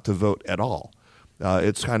turn out to vote at all.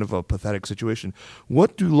 It's kind of a pathetic situation.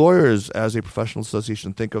 What do lawyers as a professional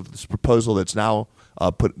association think of this proposal that's now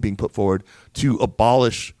being put forward to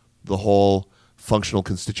abolish the whole functional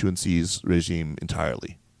constituencies regime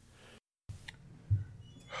entirely?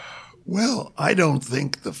 Well, I don't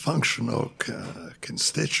think the functional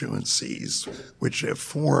constituencies, which have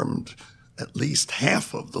formed at least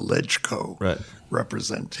half of the LegCo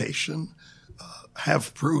representation,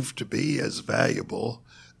 have proved to be as valuable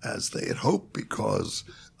as they had hoped, because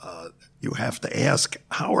you have to ask,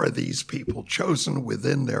 how are these people chosen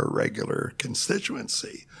within their regular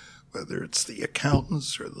constituency, whether it's the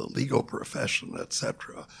accountants or the legal profession,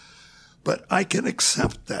 etc. But I can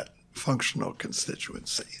accept that functional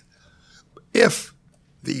constituency. if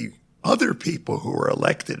the other people who were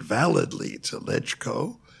elected validly to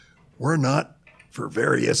LegCo were not, for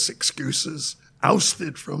various excuses,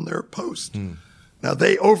 ousted from their post. Now,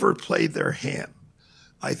 they overplayed their hand.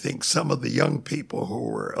 I think some of the young people who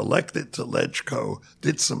were elected to LegCo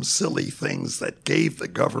did some silly things that gave the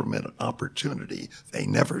government an opportunity they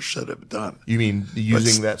never should have done. You mean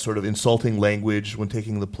using that sort of insulting language when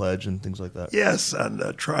taking the pledge and things like that? Yes, and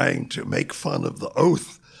trying to make fun of the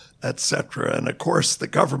oath, etc. And, of course, the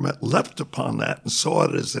government leapt upon that and saw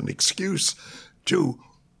it as an excuse to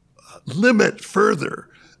limit further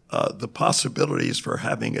the possibilities for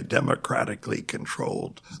having a democratically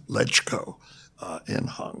controlled LegCo in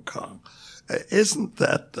Hong Kong. Isn't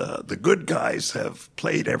that the good guys have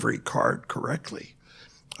played every card correctly?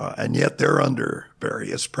 And yet they're under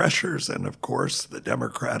various pressures. And, of course, the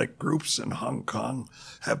democratic groups in Hong Kong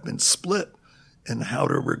have been split in how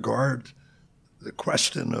to regard the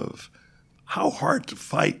question of how hard to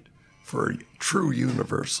fight for true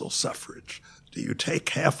universal suffrage. Do you take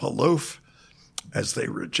half a loaf, as they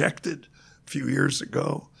rejected a few years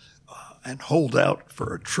ago, and hold out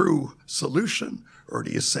for a true solution? Or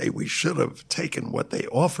do you say we should have taken what they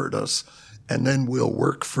offered us and then we'll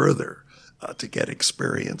work further to get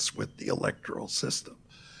experience with the electoral system?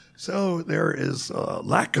 So there is a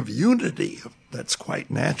lack of unity that's quite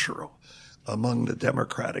natural among the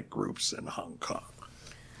democratic groups in Hong Kong.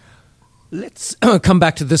 Let's come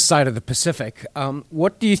back to this side of the Pacific.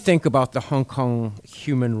 What do you think about the Hong Kong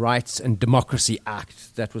Human Rights and Democracy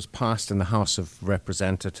Act that was passed in the House of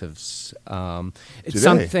Representatives?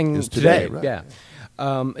 It's today, right? Yeah.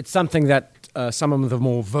 It's something that some of the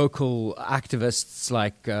more vocal activists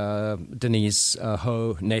like Denise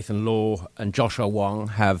Ho, Nathan Law, and Joshua Wong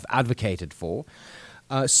have advocated for.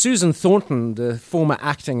 Susan Thornton, the former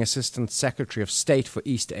acting Assistant Secretary of State for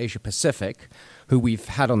East Asia Pacific, who we've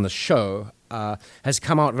had on the show, has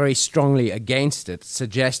come out very strongly against it,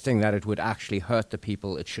 suggesting that it would actually hurt the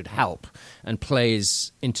people it should help and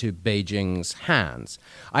plays into Beijing's hands.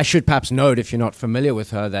 I should perhaps note, if you're not familiar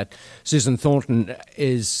with her, that Susan Thornton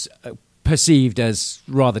is perceived as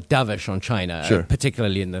rather dovish on China,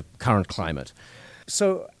 particularly in the current climate.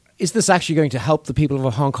 So is this actually going to help the people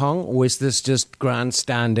of Hong Kong, or is this just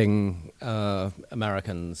grandstanding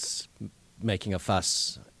Americans making a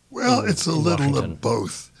fuss? Well, it's a little of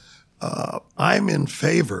both. I'm in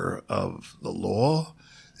favor of the law.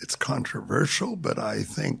 It's controversial, but I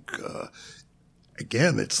think,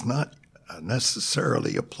 again, it's not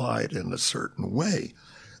necessarily applied in a certain way.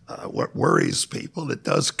 What worries people, it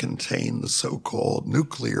does contain the so-called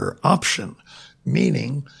nuclear option,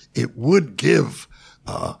 meaning it would give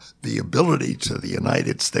the ability to the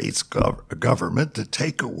United States government to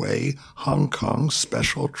take away Hong Kong's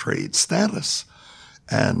special trade status.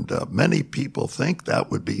 And many people think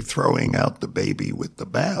that would be throwing out the baby with the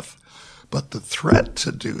bath. But the threat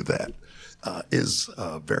to do that is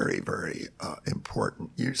very, very important.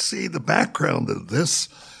 You see, the background of this,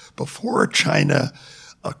 before China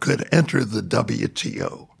could enter the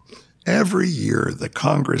WTO, every year the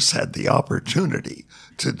Congress had the opportunity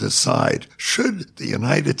to decide, should the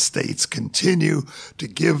United States continue to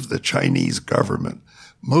give the Chinese government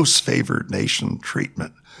most favored nation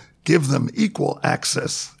treatment, give them equal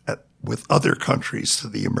access with other countries to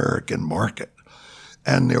the American market.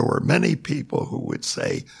 And there were many people who would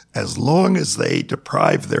say, as long as they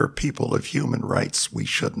deprive their people of human rights, we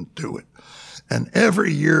shouldn't do it. And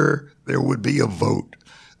every year there would be a vote.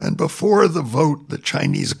 And before the vote, the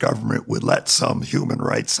Chinese government would let some human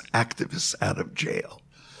rights activists out of jail.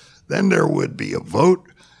 Then there would be a vote,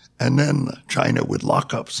 and then China would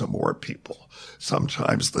lock up some more people,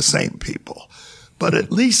 sometimes the same people. But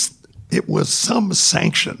at least it was some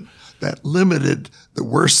sanction that limited the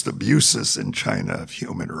worst abuses in China of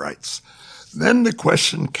human rights. Then the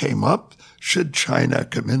question came up, should China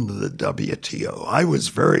come into the WTO? I was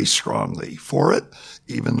very strongly for it,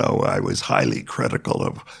 even though I was highly critical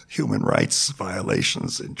of human rights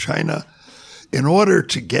violations in China. In order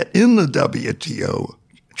to get in the WTO,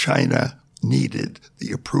 China needed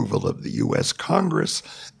the approval of the U.S. Congress,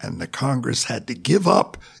 and the Congress had to give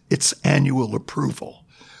up its annual approval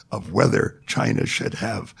of whether China should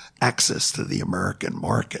have access to the American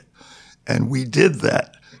market. And we did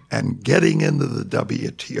that, and getting into the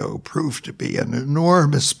WTO proved to be an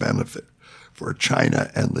enormous benefit for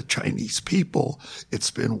China and the Chinese people.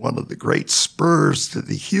 It's been one of the great spurs to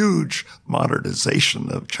the huge modernization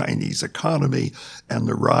of Chinese economy and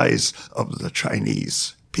the rise of the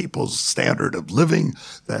Chinese people's standard of living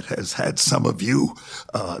that has had some of you,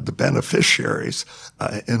 the beneficiaries,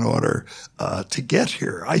 in order to get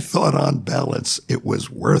here. I thought on balance it was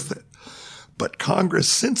worth it. But Congress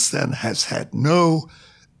since then has had no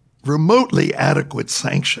remotely adequate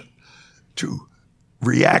sanction to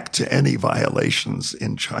react to any violations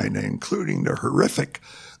in China, including the horrific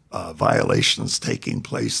violations taking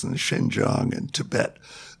place in Xinjiang and Tibet,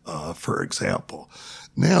 for example.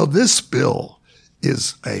 Now, this bill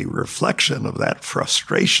is a reflection of that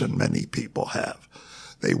frustration many people have.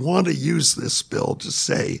 They want to use this bill to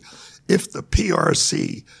say, if the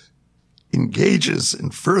PRC engages in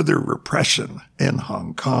further repression in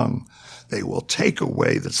Hong Kong, they will take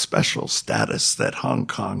away the special status that Hong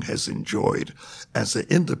Kong has enjoyed as an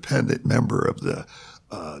independent member of the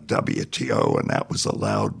WTO, and that was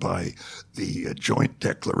allowed by the joint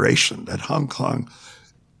declaration that Hong Kong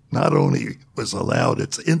not only was allowed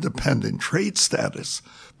its independent trade status,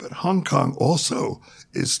 but Hong Kong also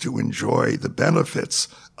is to enjoy the benefits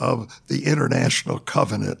of the International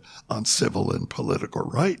Covenant on Civil and Political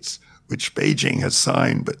Rights, which Beijing has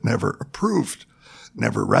signed but never approved,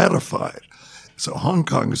 never ratified. So Hong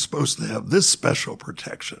Kong is supposed to have this special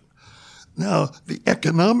protection. Now, the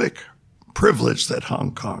economic privilege that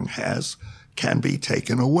Hong Kong has can be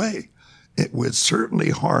taken away. It would certainly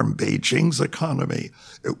harm Beijing's economy.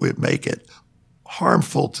 It would make it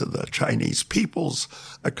harmful to the Chinese people's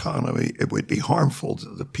economy. It would be harmful to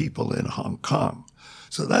the people in Hong Kong.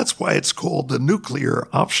 So that's why it's called the nuclear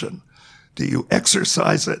option. Do you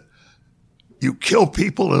exercise it? You kill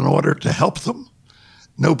people in order to help them?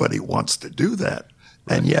 Nobody wants to do that.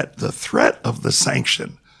 Right. And yet the threat of the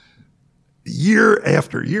sanction, year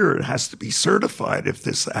after year, it has to be certified if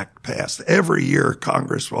this act passed. Every year,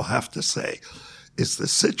 Congress will have to say, is the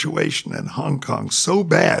situation in Hong Kong so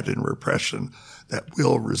bad in repression that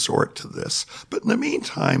we'll resort to this? But in the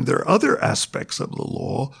meantime, there are other aspects of the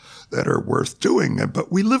law that are worth doing,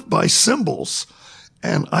 but we live by symbols.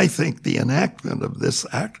 And I think the enactment of this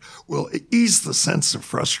act will ease the sense of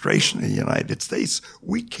frustration in the United States.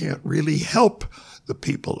 We can't really help the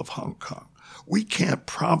people of Hong Kong. We can't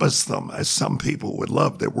promise them, as some people would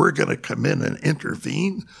love, that we're going to come in and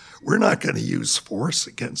intervene. We're not going to use force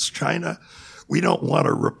against China. We don't want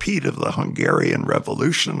a repeat of the Hungarian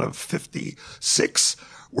Revolution of 1956,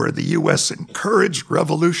 where the U.S. encouraged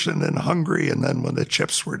revolution in Hungary, and then when the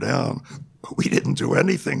chips were down, we didn't do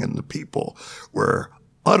anything and the people were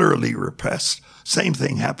utterly repressed. Same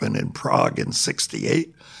thing happened in Prague in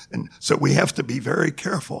 1968. And so we have to be very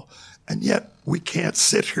careful. And yet we can't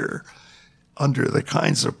sit here under the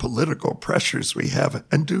kinds of political pressures we have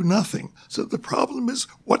and do nothing. So the problem is,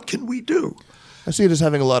 what can we do? I see it as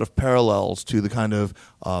having a lot of parallels to the kind of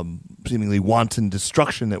seemingly wanton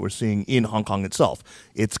destruction that we're seeing in Hong Kong itself.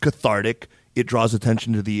 It's cathartic, it draws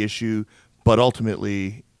attention to the issue, but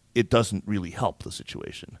ultimately it doesn't really help the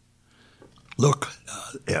situation. Look,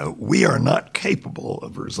 we are not capable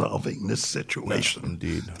of resolving this situation,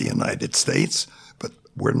 indeed. The United States, but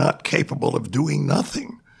we're not capable of doing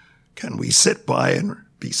nothing. Can we sit by and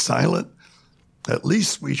be silent? At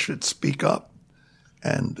least we should speak up.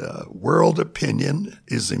 And world opinion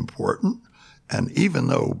is important. And even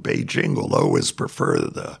though Beijing will always prefer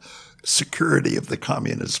the security of the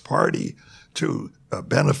Communist Party to a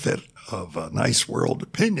benefit of a nice world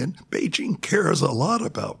opinion, Beijing cares a lot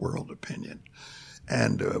about world opinion.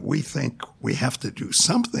 And we think we have to do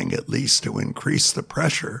something at least to increase the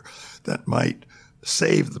pressure that might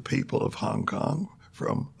save the people of Hong Kong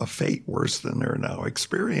from a fate worse than they're now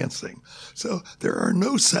experiencing. So there are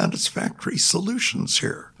no satisfactory solutions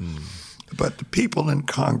here. But the people in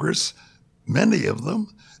Congress, many of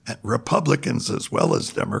them, Republicans as well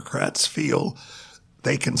as Democrats, feel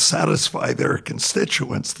they can satisfy their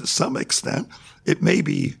constituents to some extent. It may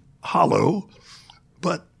be hollow,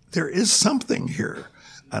 but there is something here.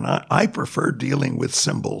 And I prefer dealing with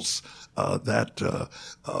symbols that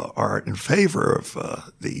are in favor of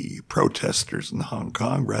the protesters in Hong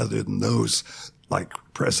Kong rather than those like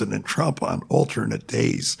President Trump on alternate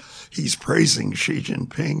days. He's praising Xi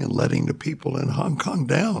Jinping and letting the people in Hong Kong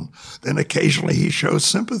down. Then occasionally he shows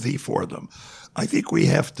sympathy for them. I think we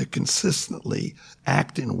have to consistently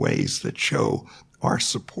act in ways that show our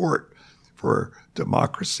support for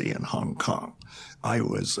democracy in Hong Kong. I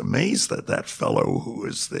was amazed that that fellow who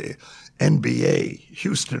is the NBA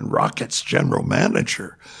Houston Rockets general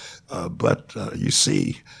manager, but you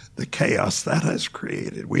see the chaos that has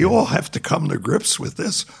created. We all have to come to grips with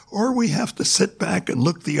this, or we have to sit back and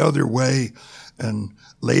look the other way and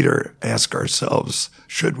later ask ourselves,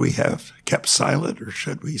 should we have kept silent or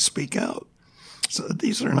should we speak out? So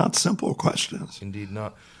these are not simple questions. Indeed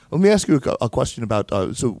not. Let me ask you a question about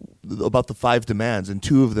about the 5 demands, and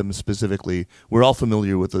 2 of them specifically. We're all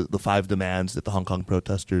familiar with the 5 demands that the Hong Kong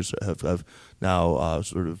protesters have now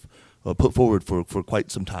sort of put forward for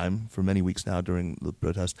quite some time, for many weeks now during the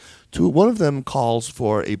protest. One of them calls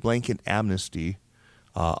for a blanket amnesty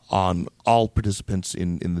on all participants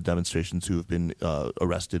in the demonstrations who have been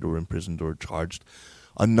arrested or imprisoned or charged.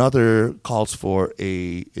 Another calls for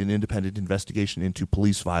an independent investigation into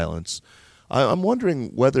police violence. I'm wondering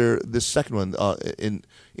whether this second one, in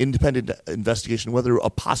independent investigation, whether a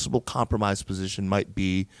possible compromise position might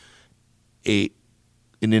be an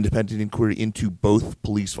independent inquiry into both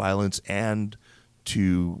police violence and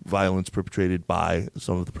to violence perpetrated by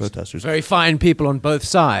some of the protesters. Very fine people on both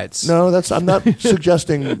sides. No, I'm not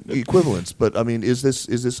suggesting equivalence, but I mean, is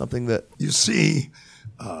this something that you see?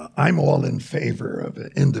 I'm all in favor of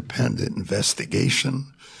an independent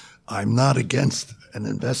investigation. I'm not against an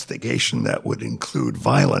investigation that would include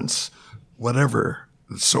violence, whatever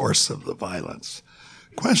the source of the violence.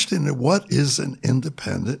 Question is, what is an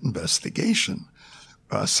independent investigation?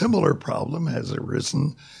 A similar problem has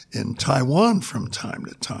arisen in Taiwan from time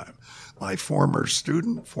to time. My former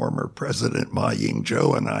student, former President Ma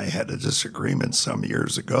Ying-jeou, and I had a disagreement some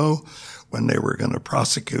years ago when they were going to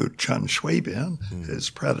prosecute Chen Shui-bian, his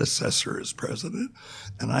predecessor as president.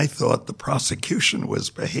 And I thought the prosecution was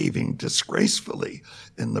behaving disgracefully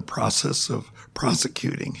in the process of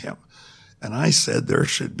prosecuting him. And I said there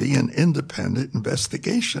should be an independent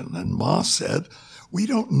investigation. And Ma said, we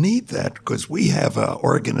don't need that because we have an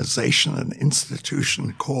organization, an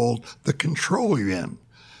institution called the Control Yuan.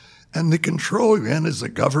 And the Control Yuan is a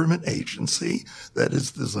government agency that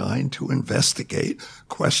is designed to investigate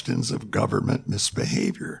questions of government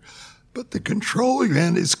misbehavior. But the Control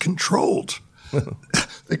Yuan is controlled.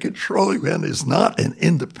 The Control Yuan is not an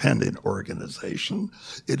independent organization.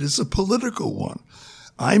 It is a political one.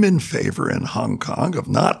 I'm in favor in Hong Kong of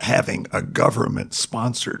not having a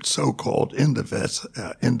government-sponsored so-called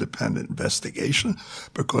independent investigation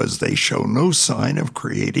because they show no sign of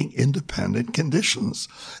creating independent conditions.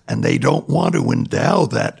 And they don't want to endow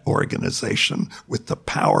that organization with the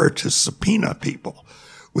power to subpoena people,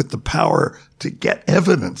 with the power to get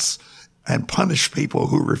evidence and punish people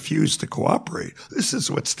who refuse to cooperate. This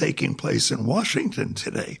is what's taking place in Washington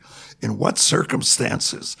today. In what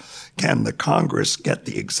circumstances can the Congress get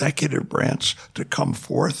the executive branch to come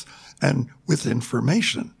forth and with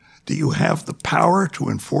information? Do you have the power to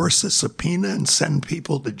enforce a subpoena and send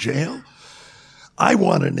people to jail? I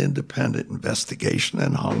want an independent investigation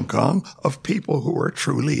in Hong Kong of people who are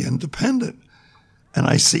truly independent. And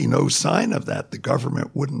I see no sign of that. The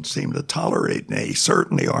government wouldn't seem to tolerate, and they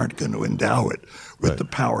certainly aren't going to endow it with the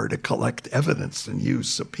power to collect evidence and use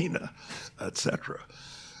subpoena, etc.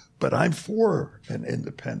 But I'm for an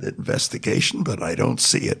independent investigation, but I don't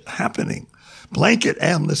see it happening. Blanket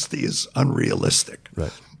amnesty is unrealistic.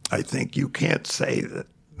 Right. I think you can't say that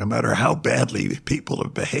no matter how badly people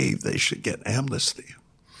have behaved, they should get amnesty.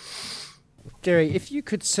 Jerry, if you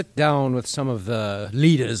could sit down with some of the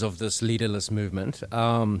leaders of this leaderless movement,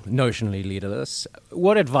 notionally leaderless,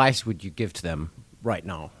 what advice would you give to them right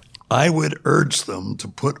now? I would urge them to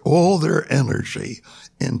put all their energy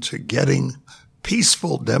into getting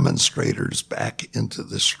peaceful demonstrators back into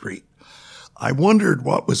the street. I wondered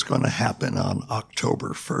what was going to happen on October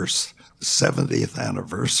 1st, the 70th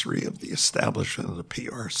anniversary of the establishment of the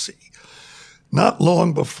PRC. Not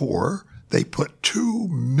long before, they put 2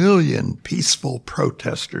 million peaceful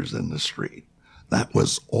protesters in the street. That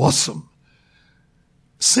was awesome.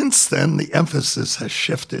 Since then, the emphasis has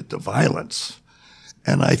shifted to violence.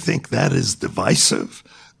 And I think that is divisive.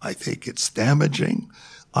 I think it's damaging.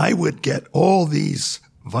 I would get all these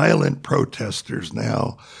violent protesters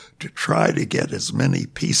now to try to get as many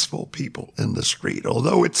peaceful people in the street.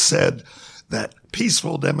 Although it's said that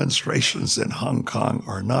peaceful demonstrations in Hong Kong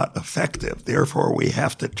are not effective. Therefore, we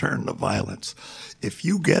have to turn to violence. If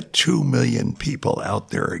you get 2 million people out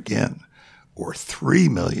there again, or 3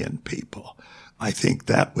 million people, I think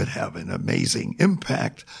that would have an amazing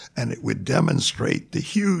impact, and it would demonstrate the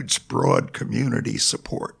huge, broad community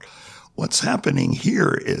support. What's happening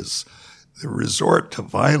here is the resort to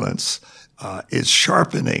violence is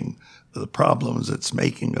sharpening the problems. It's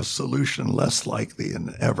making a solution less likely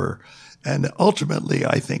than ever. And ultimately,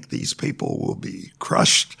 I think these people will be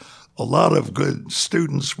crushed. A lot of good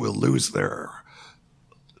students will lose their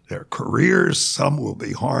careers. Some will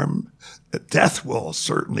be harmed. Death will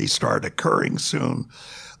certainly start occurring soon.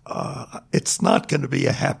 It's not going to be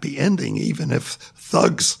a happy ending, even if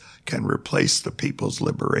thugs can replace the People's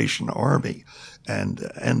Liberation Army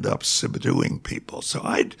and end up subduing people. So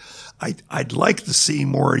I'd like to see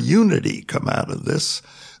more unity come out of this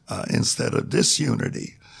instead of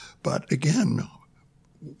disunity. But again,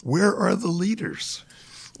 where are the leaders?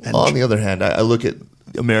 And on the other hand, I look at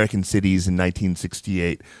American cities in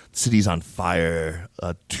 1968, cities on fire,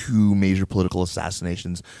 2 major political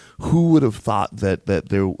assassinations. Who would have thought that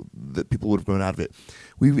people would have grown out of it?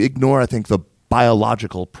 We ignore, I think, the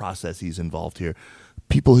biological processes involved here.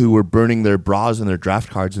 People who were burning their bras and their draft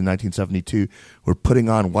cards in 1972 were putting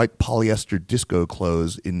on white polyester disco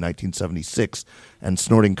clothes in 1976 and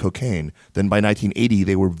snorting cocaine. Then by 1980,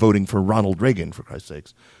 they were voting for Ronald Reagan, for Christ's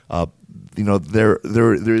sakes. There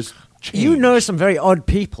is change. You know some very odd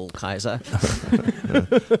people, Kaiser.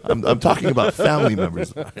 I'm talking about family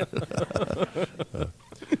members.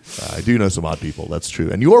 I do know some odd people. That's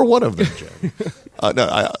true, and you're one of them, Jim.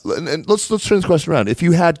 And let's turn this question around. If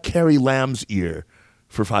you had Carrie Lam's ear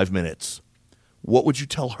for 5 minutes, what would you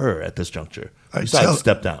tell her at this juncture? Besides,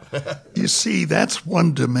 step down. You see, that's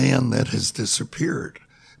one demand that has disappeared.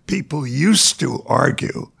 People used to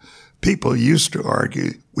argue,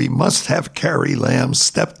 we must have Carrie Lam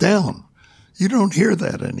step down. You don't hear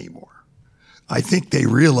that anymore. I think they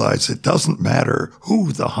realize it doesn't matter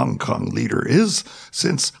who the Hong Kong leader is,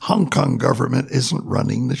 since Hong Kong government isn't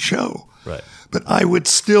running the show. Right. But I would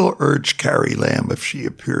still urge Carrie Lam, if she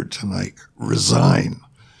appeared tonight, resign.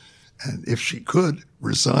 And if she could,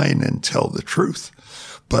 resign and tell the truth.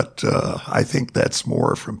 But I think that's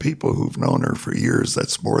more from people who've known her for years.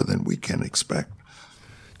 That's more than we can expect.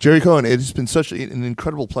 Jerry Cohen, it has been such an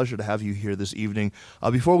incredible pleasure to have you here this evening.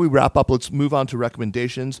 Before we wrap up, let's move on to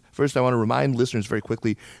recommendations. First, I want to remind listeners very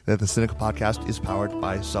quickly that the Sinica Podcast is powered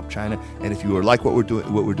by SupChina. And if you like what we're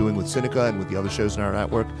doing with Sinica and with the other shows in our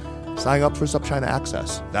network, sign up for SupChina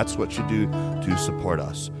Access. That's what you do to support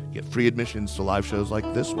us. You get free admissions to live shows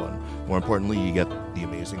like this one. More importantly, you get the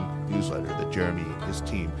amazing newsletter that Jeremy and his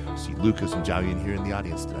team, see Lucas and Zhao Yun here in the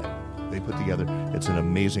audience tonight, they put together. It's an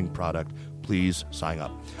amazing product. Please sign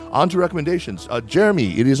up. On to recommendations.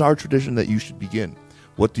 Jeremy, it is our tradition that you should begin.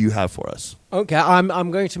 What do you have for us? Okay,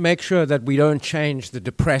 I'm going to make sure that we don't change the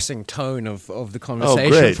depressing tone of the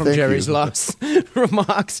conversation from Thank Jerry's you. last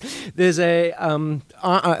remarks. There's a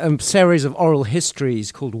series of oral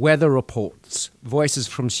histories called Weather Reports, Voices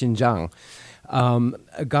from Xinjiang.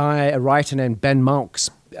 A writer named Ben Maux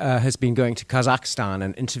has been going to Kazakhstan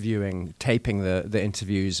and taping the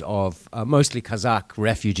interviews of mostly Kazakh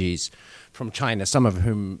refugees from China, some of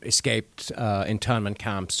whom escaped internment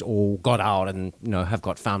camps or got out and have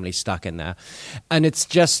got families stuck in there. And it's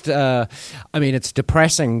just, it's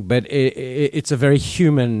depressing, but it's a very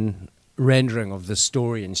human rendering of the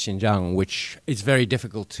story in Xinjiang, which is very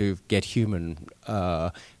difficult to get human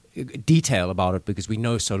detail about it because we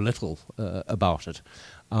know so little about it.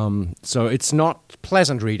 So it's not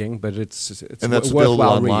pleasant reading, but it's And that's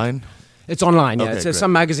worthwhile available online? read. It's online, yeah. Okay, It's great.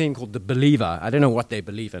 some magazine called The Believer. I don't know what they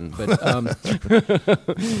believe in, but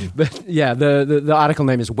but yeah, the article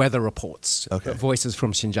name is Weather Reports, Okay. Voices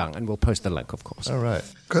from Xinjiang, and we'll post the link, of course. All right.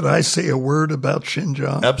 Could I say a word about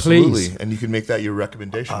Xinjiang? Absolutely. Please. And you can make that your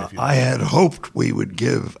recommendation if you I had hoped we would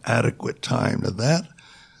give adequate time to that.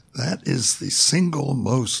 That is the single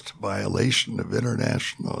most violation of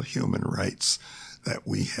international human rights that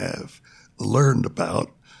we have learned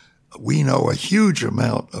about. We know a huge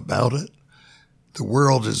amount about it. The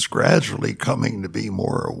world is gradually coming to be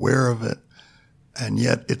more aware of it. And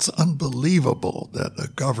yet it's unbelievable that a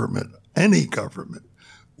government, any government,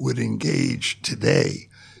 would engage today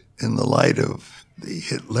in the light of the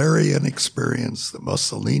Hitlerian experience, the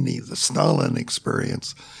Mussolini, the Stalin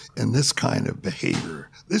experience, in this kind of behavior.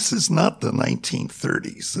 This is not the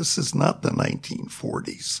 1930s. This is not the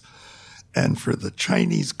 1940s. And for the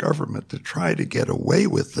Chinese government to try to get away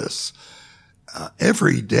with this,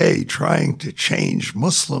 every day trying to change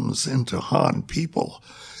Muslims into Han people,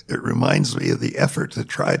 it reminds me of the effort to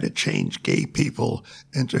try to change gay people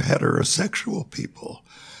into heterosexual people.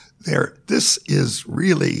 This is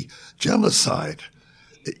really genocide.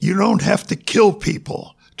 You don't have to kill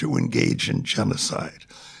people to engage in genocide.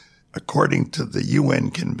 According to the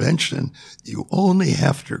UN Convention, you only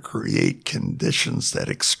have to create conditions that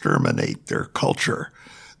exterminate their culture,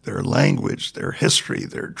 their language, their history,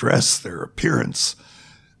 their dress, their appearance.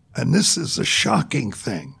 And this is a shocking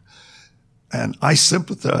thing. And I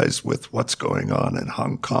sympathize with what's going on in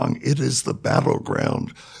Hong Kong. It is the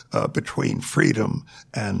battleground between freedom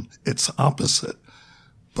and its opposite.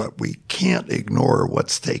 But we can't ignore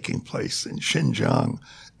what's taking place in Xinjiang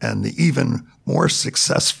and the even more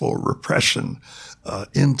successful repression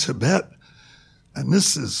in Tibet. And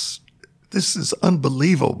this is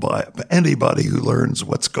unbelievable by anybody who learns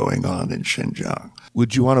what's going on in Xinjiang.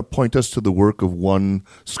 Would you want to point us to the work of one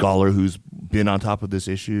scholar who's been on top of this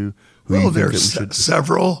issue? Well, there's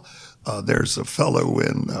several. There's a fellow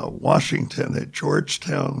in Washington at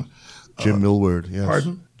Georgetown. Jim Millward, yes.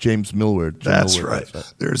 Pardon? James Millward. That's right.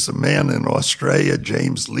 There's a man in Australia,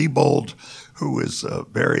 James Liebold, who is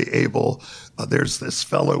very able. There's this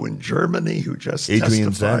fellow in Germany who just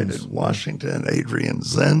testified in Washington, Adrian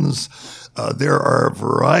Zenz. There are a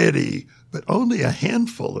variety, but only a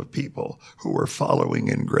handful of people who are following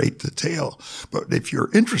in great detail. But if you're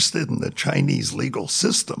interested in the Chinese legal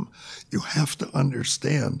system, you have to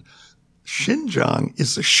understand Xinjiang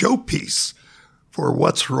is a showpiece for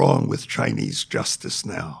what's wrong with Chinese justice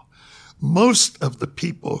now. Most of the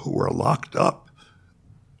people who are locked up,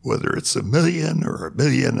 whether it's 1 million or 1.5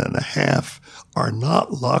 million, are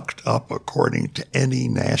not locked up according to any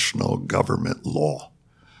national government law.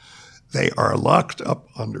 They are locked up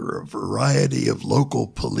under a variety of local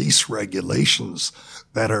police regulations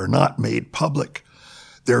that are not made public.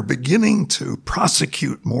 They're beginning to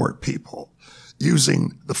prosecute more people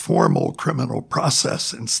using the formal criminal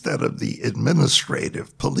process instead of the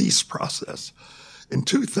administrative police process. In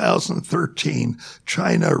 2013,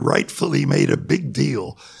 China rightfully made a big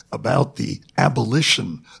deal about the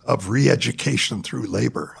abolition of re-education through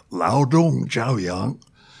labor, 劳动教养,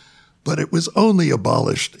 but it was only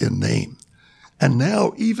abolished in name. And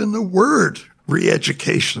now even the word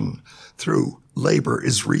re-education through labor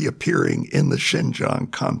is reappearing in the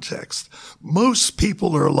Xinjiang context. Most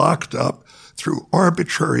people are locked up through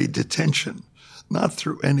arbitrary detention, not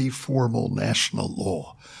through any formal national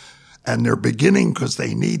law. And they're beginning, because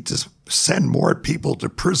they need to send more people to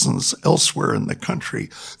prisons elsewhere in the country,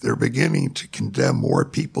 they're beginning to condemn more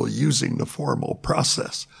people using the formal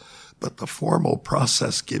process. But the formal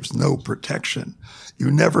process gives no protection.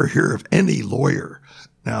 You never hear of any lawyer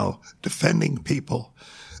now defending people.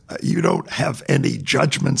 You don't have any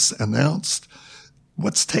judgments announced.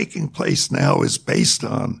 What's taking place now is based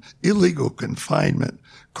on illegal confinement,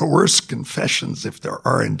 coerced confessions, if there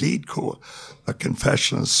are indeed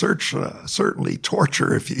confessions, certainly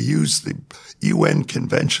torture if you use the UN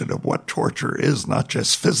Convention of what torture is, not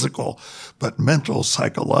just physical, but mental,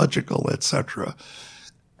 psychological, etc.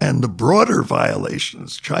 And the broader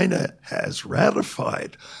violations, China has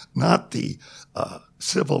ratified not the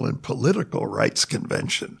Civil and Political Rights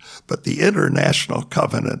Convention, but the International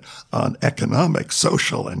Covenant on Economic,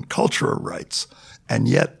 Social, and Cultural Rights. And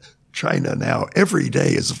yet China now every day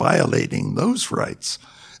is violating those rights.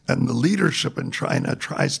 And the leadership in China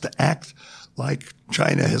tries to act like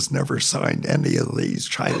China has never signed any of these.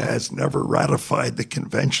 China has never ratified the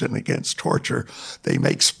Convention Against Torture. They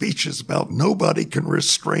make speeches about nobody can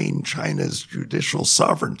restrain China's judicial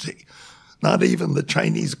sovereignty. Not even the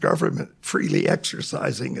Chinese government freely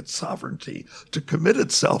exercising its sovereignty to commit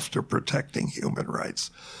itself to protecting human rights.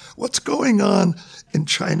 What's going on in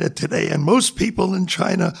China today? And most people in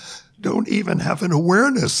China don't even have an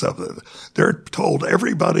awareness of it. They're told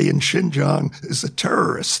everybody in Xinjiang is a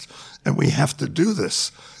terrorist, and we have to do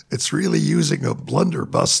this. It's really using a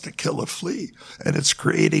blunderbuss to kill a flea, and it's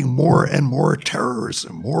creating more and more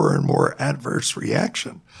terrorism, more and more adverse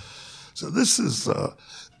reaction. So this is...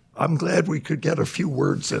 I'm glad we could get a few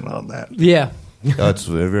words in on that. Yeah. That's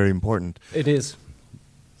very important. It is.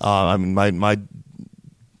 I mean,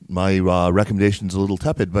 my recommendation's a little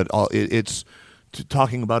tepid, but it's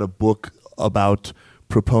talking about a book about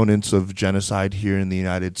proponents of genocide here in the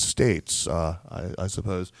United States, I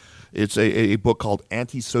suppose. It's a book called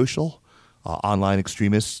Antisocial, Online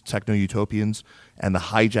Extremists, Techno-Utopians, and the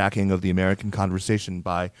Hijacking of the American Conversation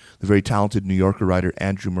by the very talented New Yorker writer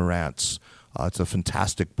Andrew Marantz. It's a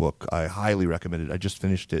fantastic book. I highly recommend it. I just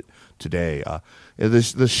finished it today.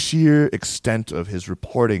 The sheer extent of his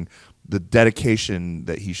reporting, the dedication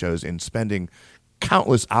that he shows in spending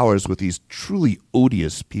countless hours with these truly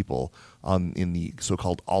odious people in the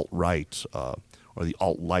so-called alt-right or the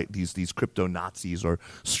alt-light, these crypto-Nazis or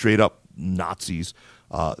straight-up Nazis,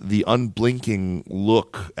 the unblinking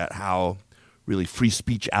look at how really free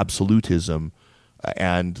speech absolutism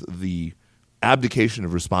and the abdication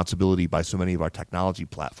of responsibility by so many of our technology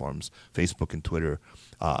platforms, Facebook and Twitter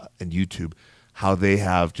and YouTube, how they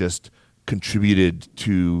have just contributed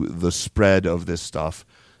to the spread of this stuff.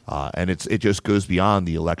 And it just goes beyond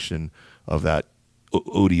the election of that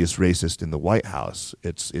odious racist in the White House.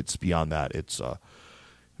 It's beyond that. It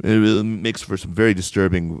really makes for some very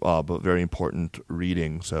disturbing but very important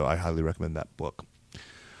reading. So I highly recommend that book.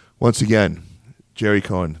 Once again, Jerry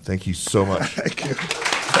Cohen, thank you so much. Thank you.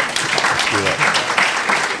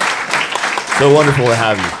 So wonderful to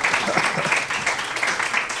have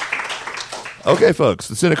you. Okay, folks,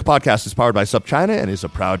 the Sinica Podcast is powered by SupChina and is a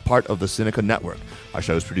proud part of the Sinica Network. Our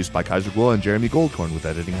show is produced by Kaiser Kuo and Jeremy Goldkorn with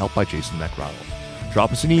editing help by Jason McRonald.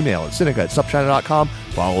 drop us an email at Sinica@SupChina.com.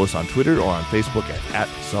 Follow us on Twitter or on Facebook at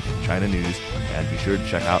SupChina News. And be sure to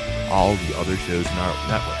check out all the other shows in our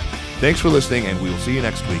network. Thanks for listening, and we will see you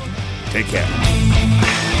next week. Take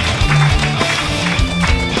care.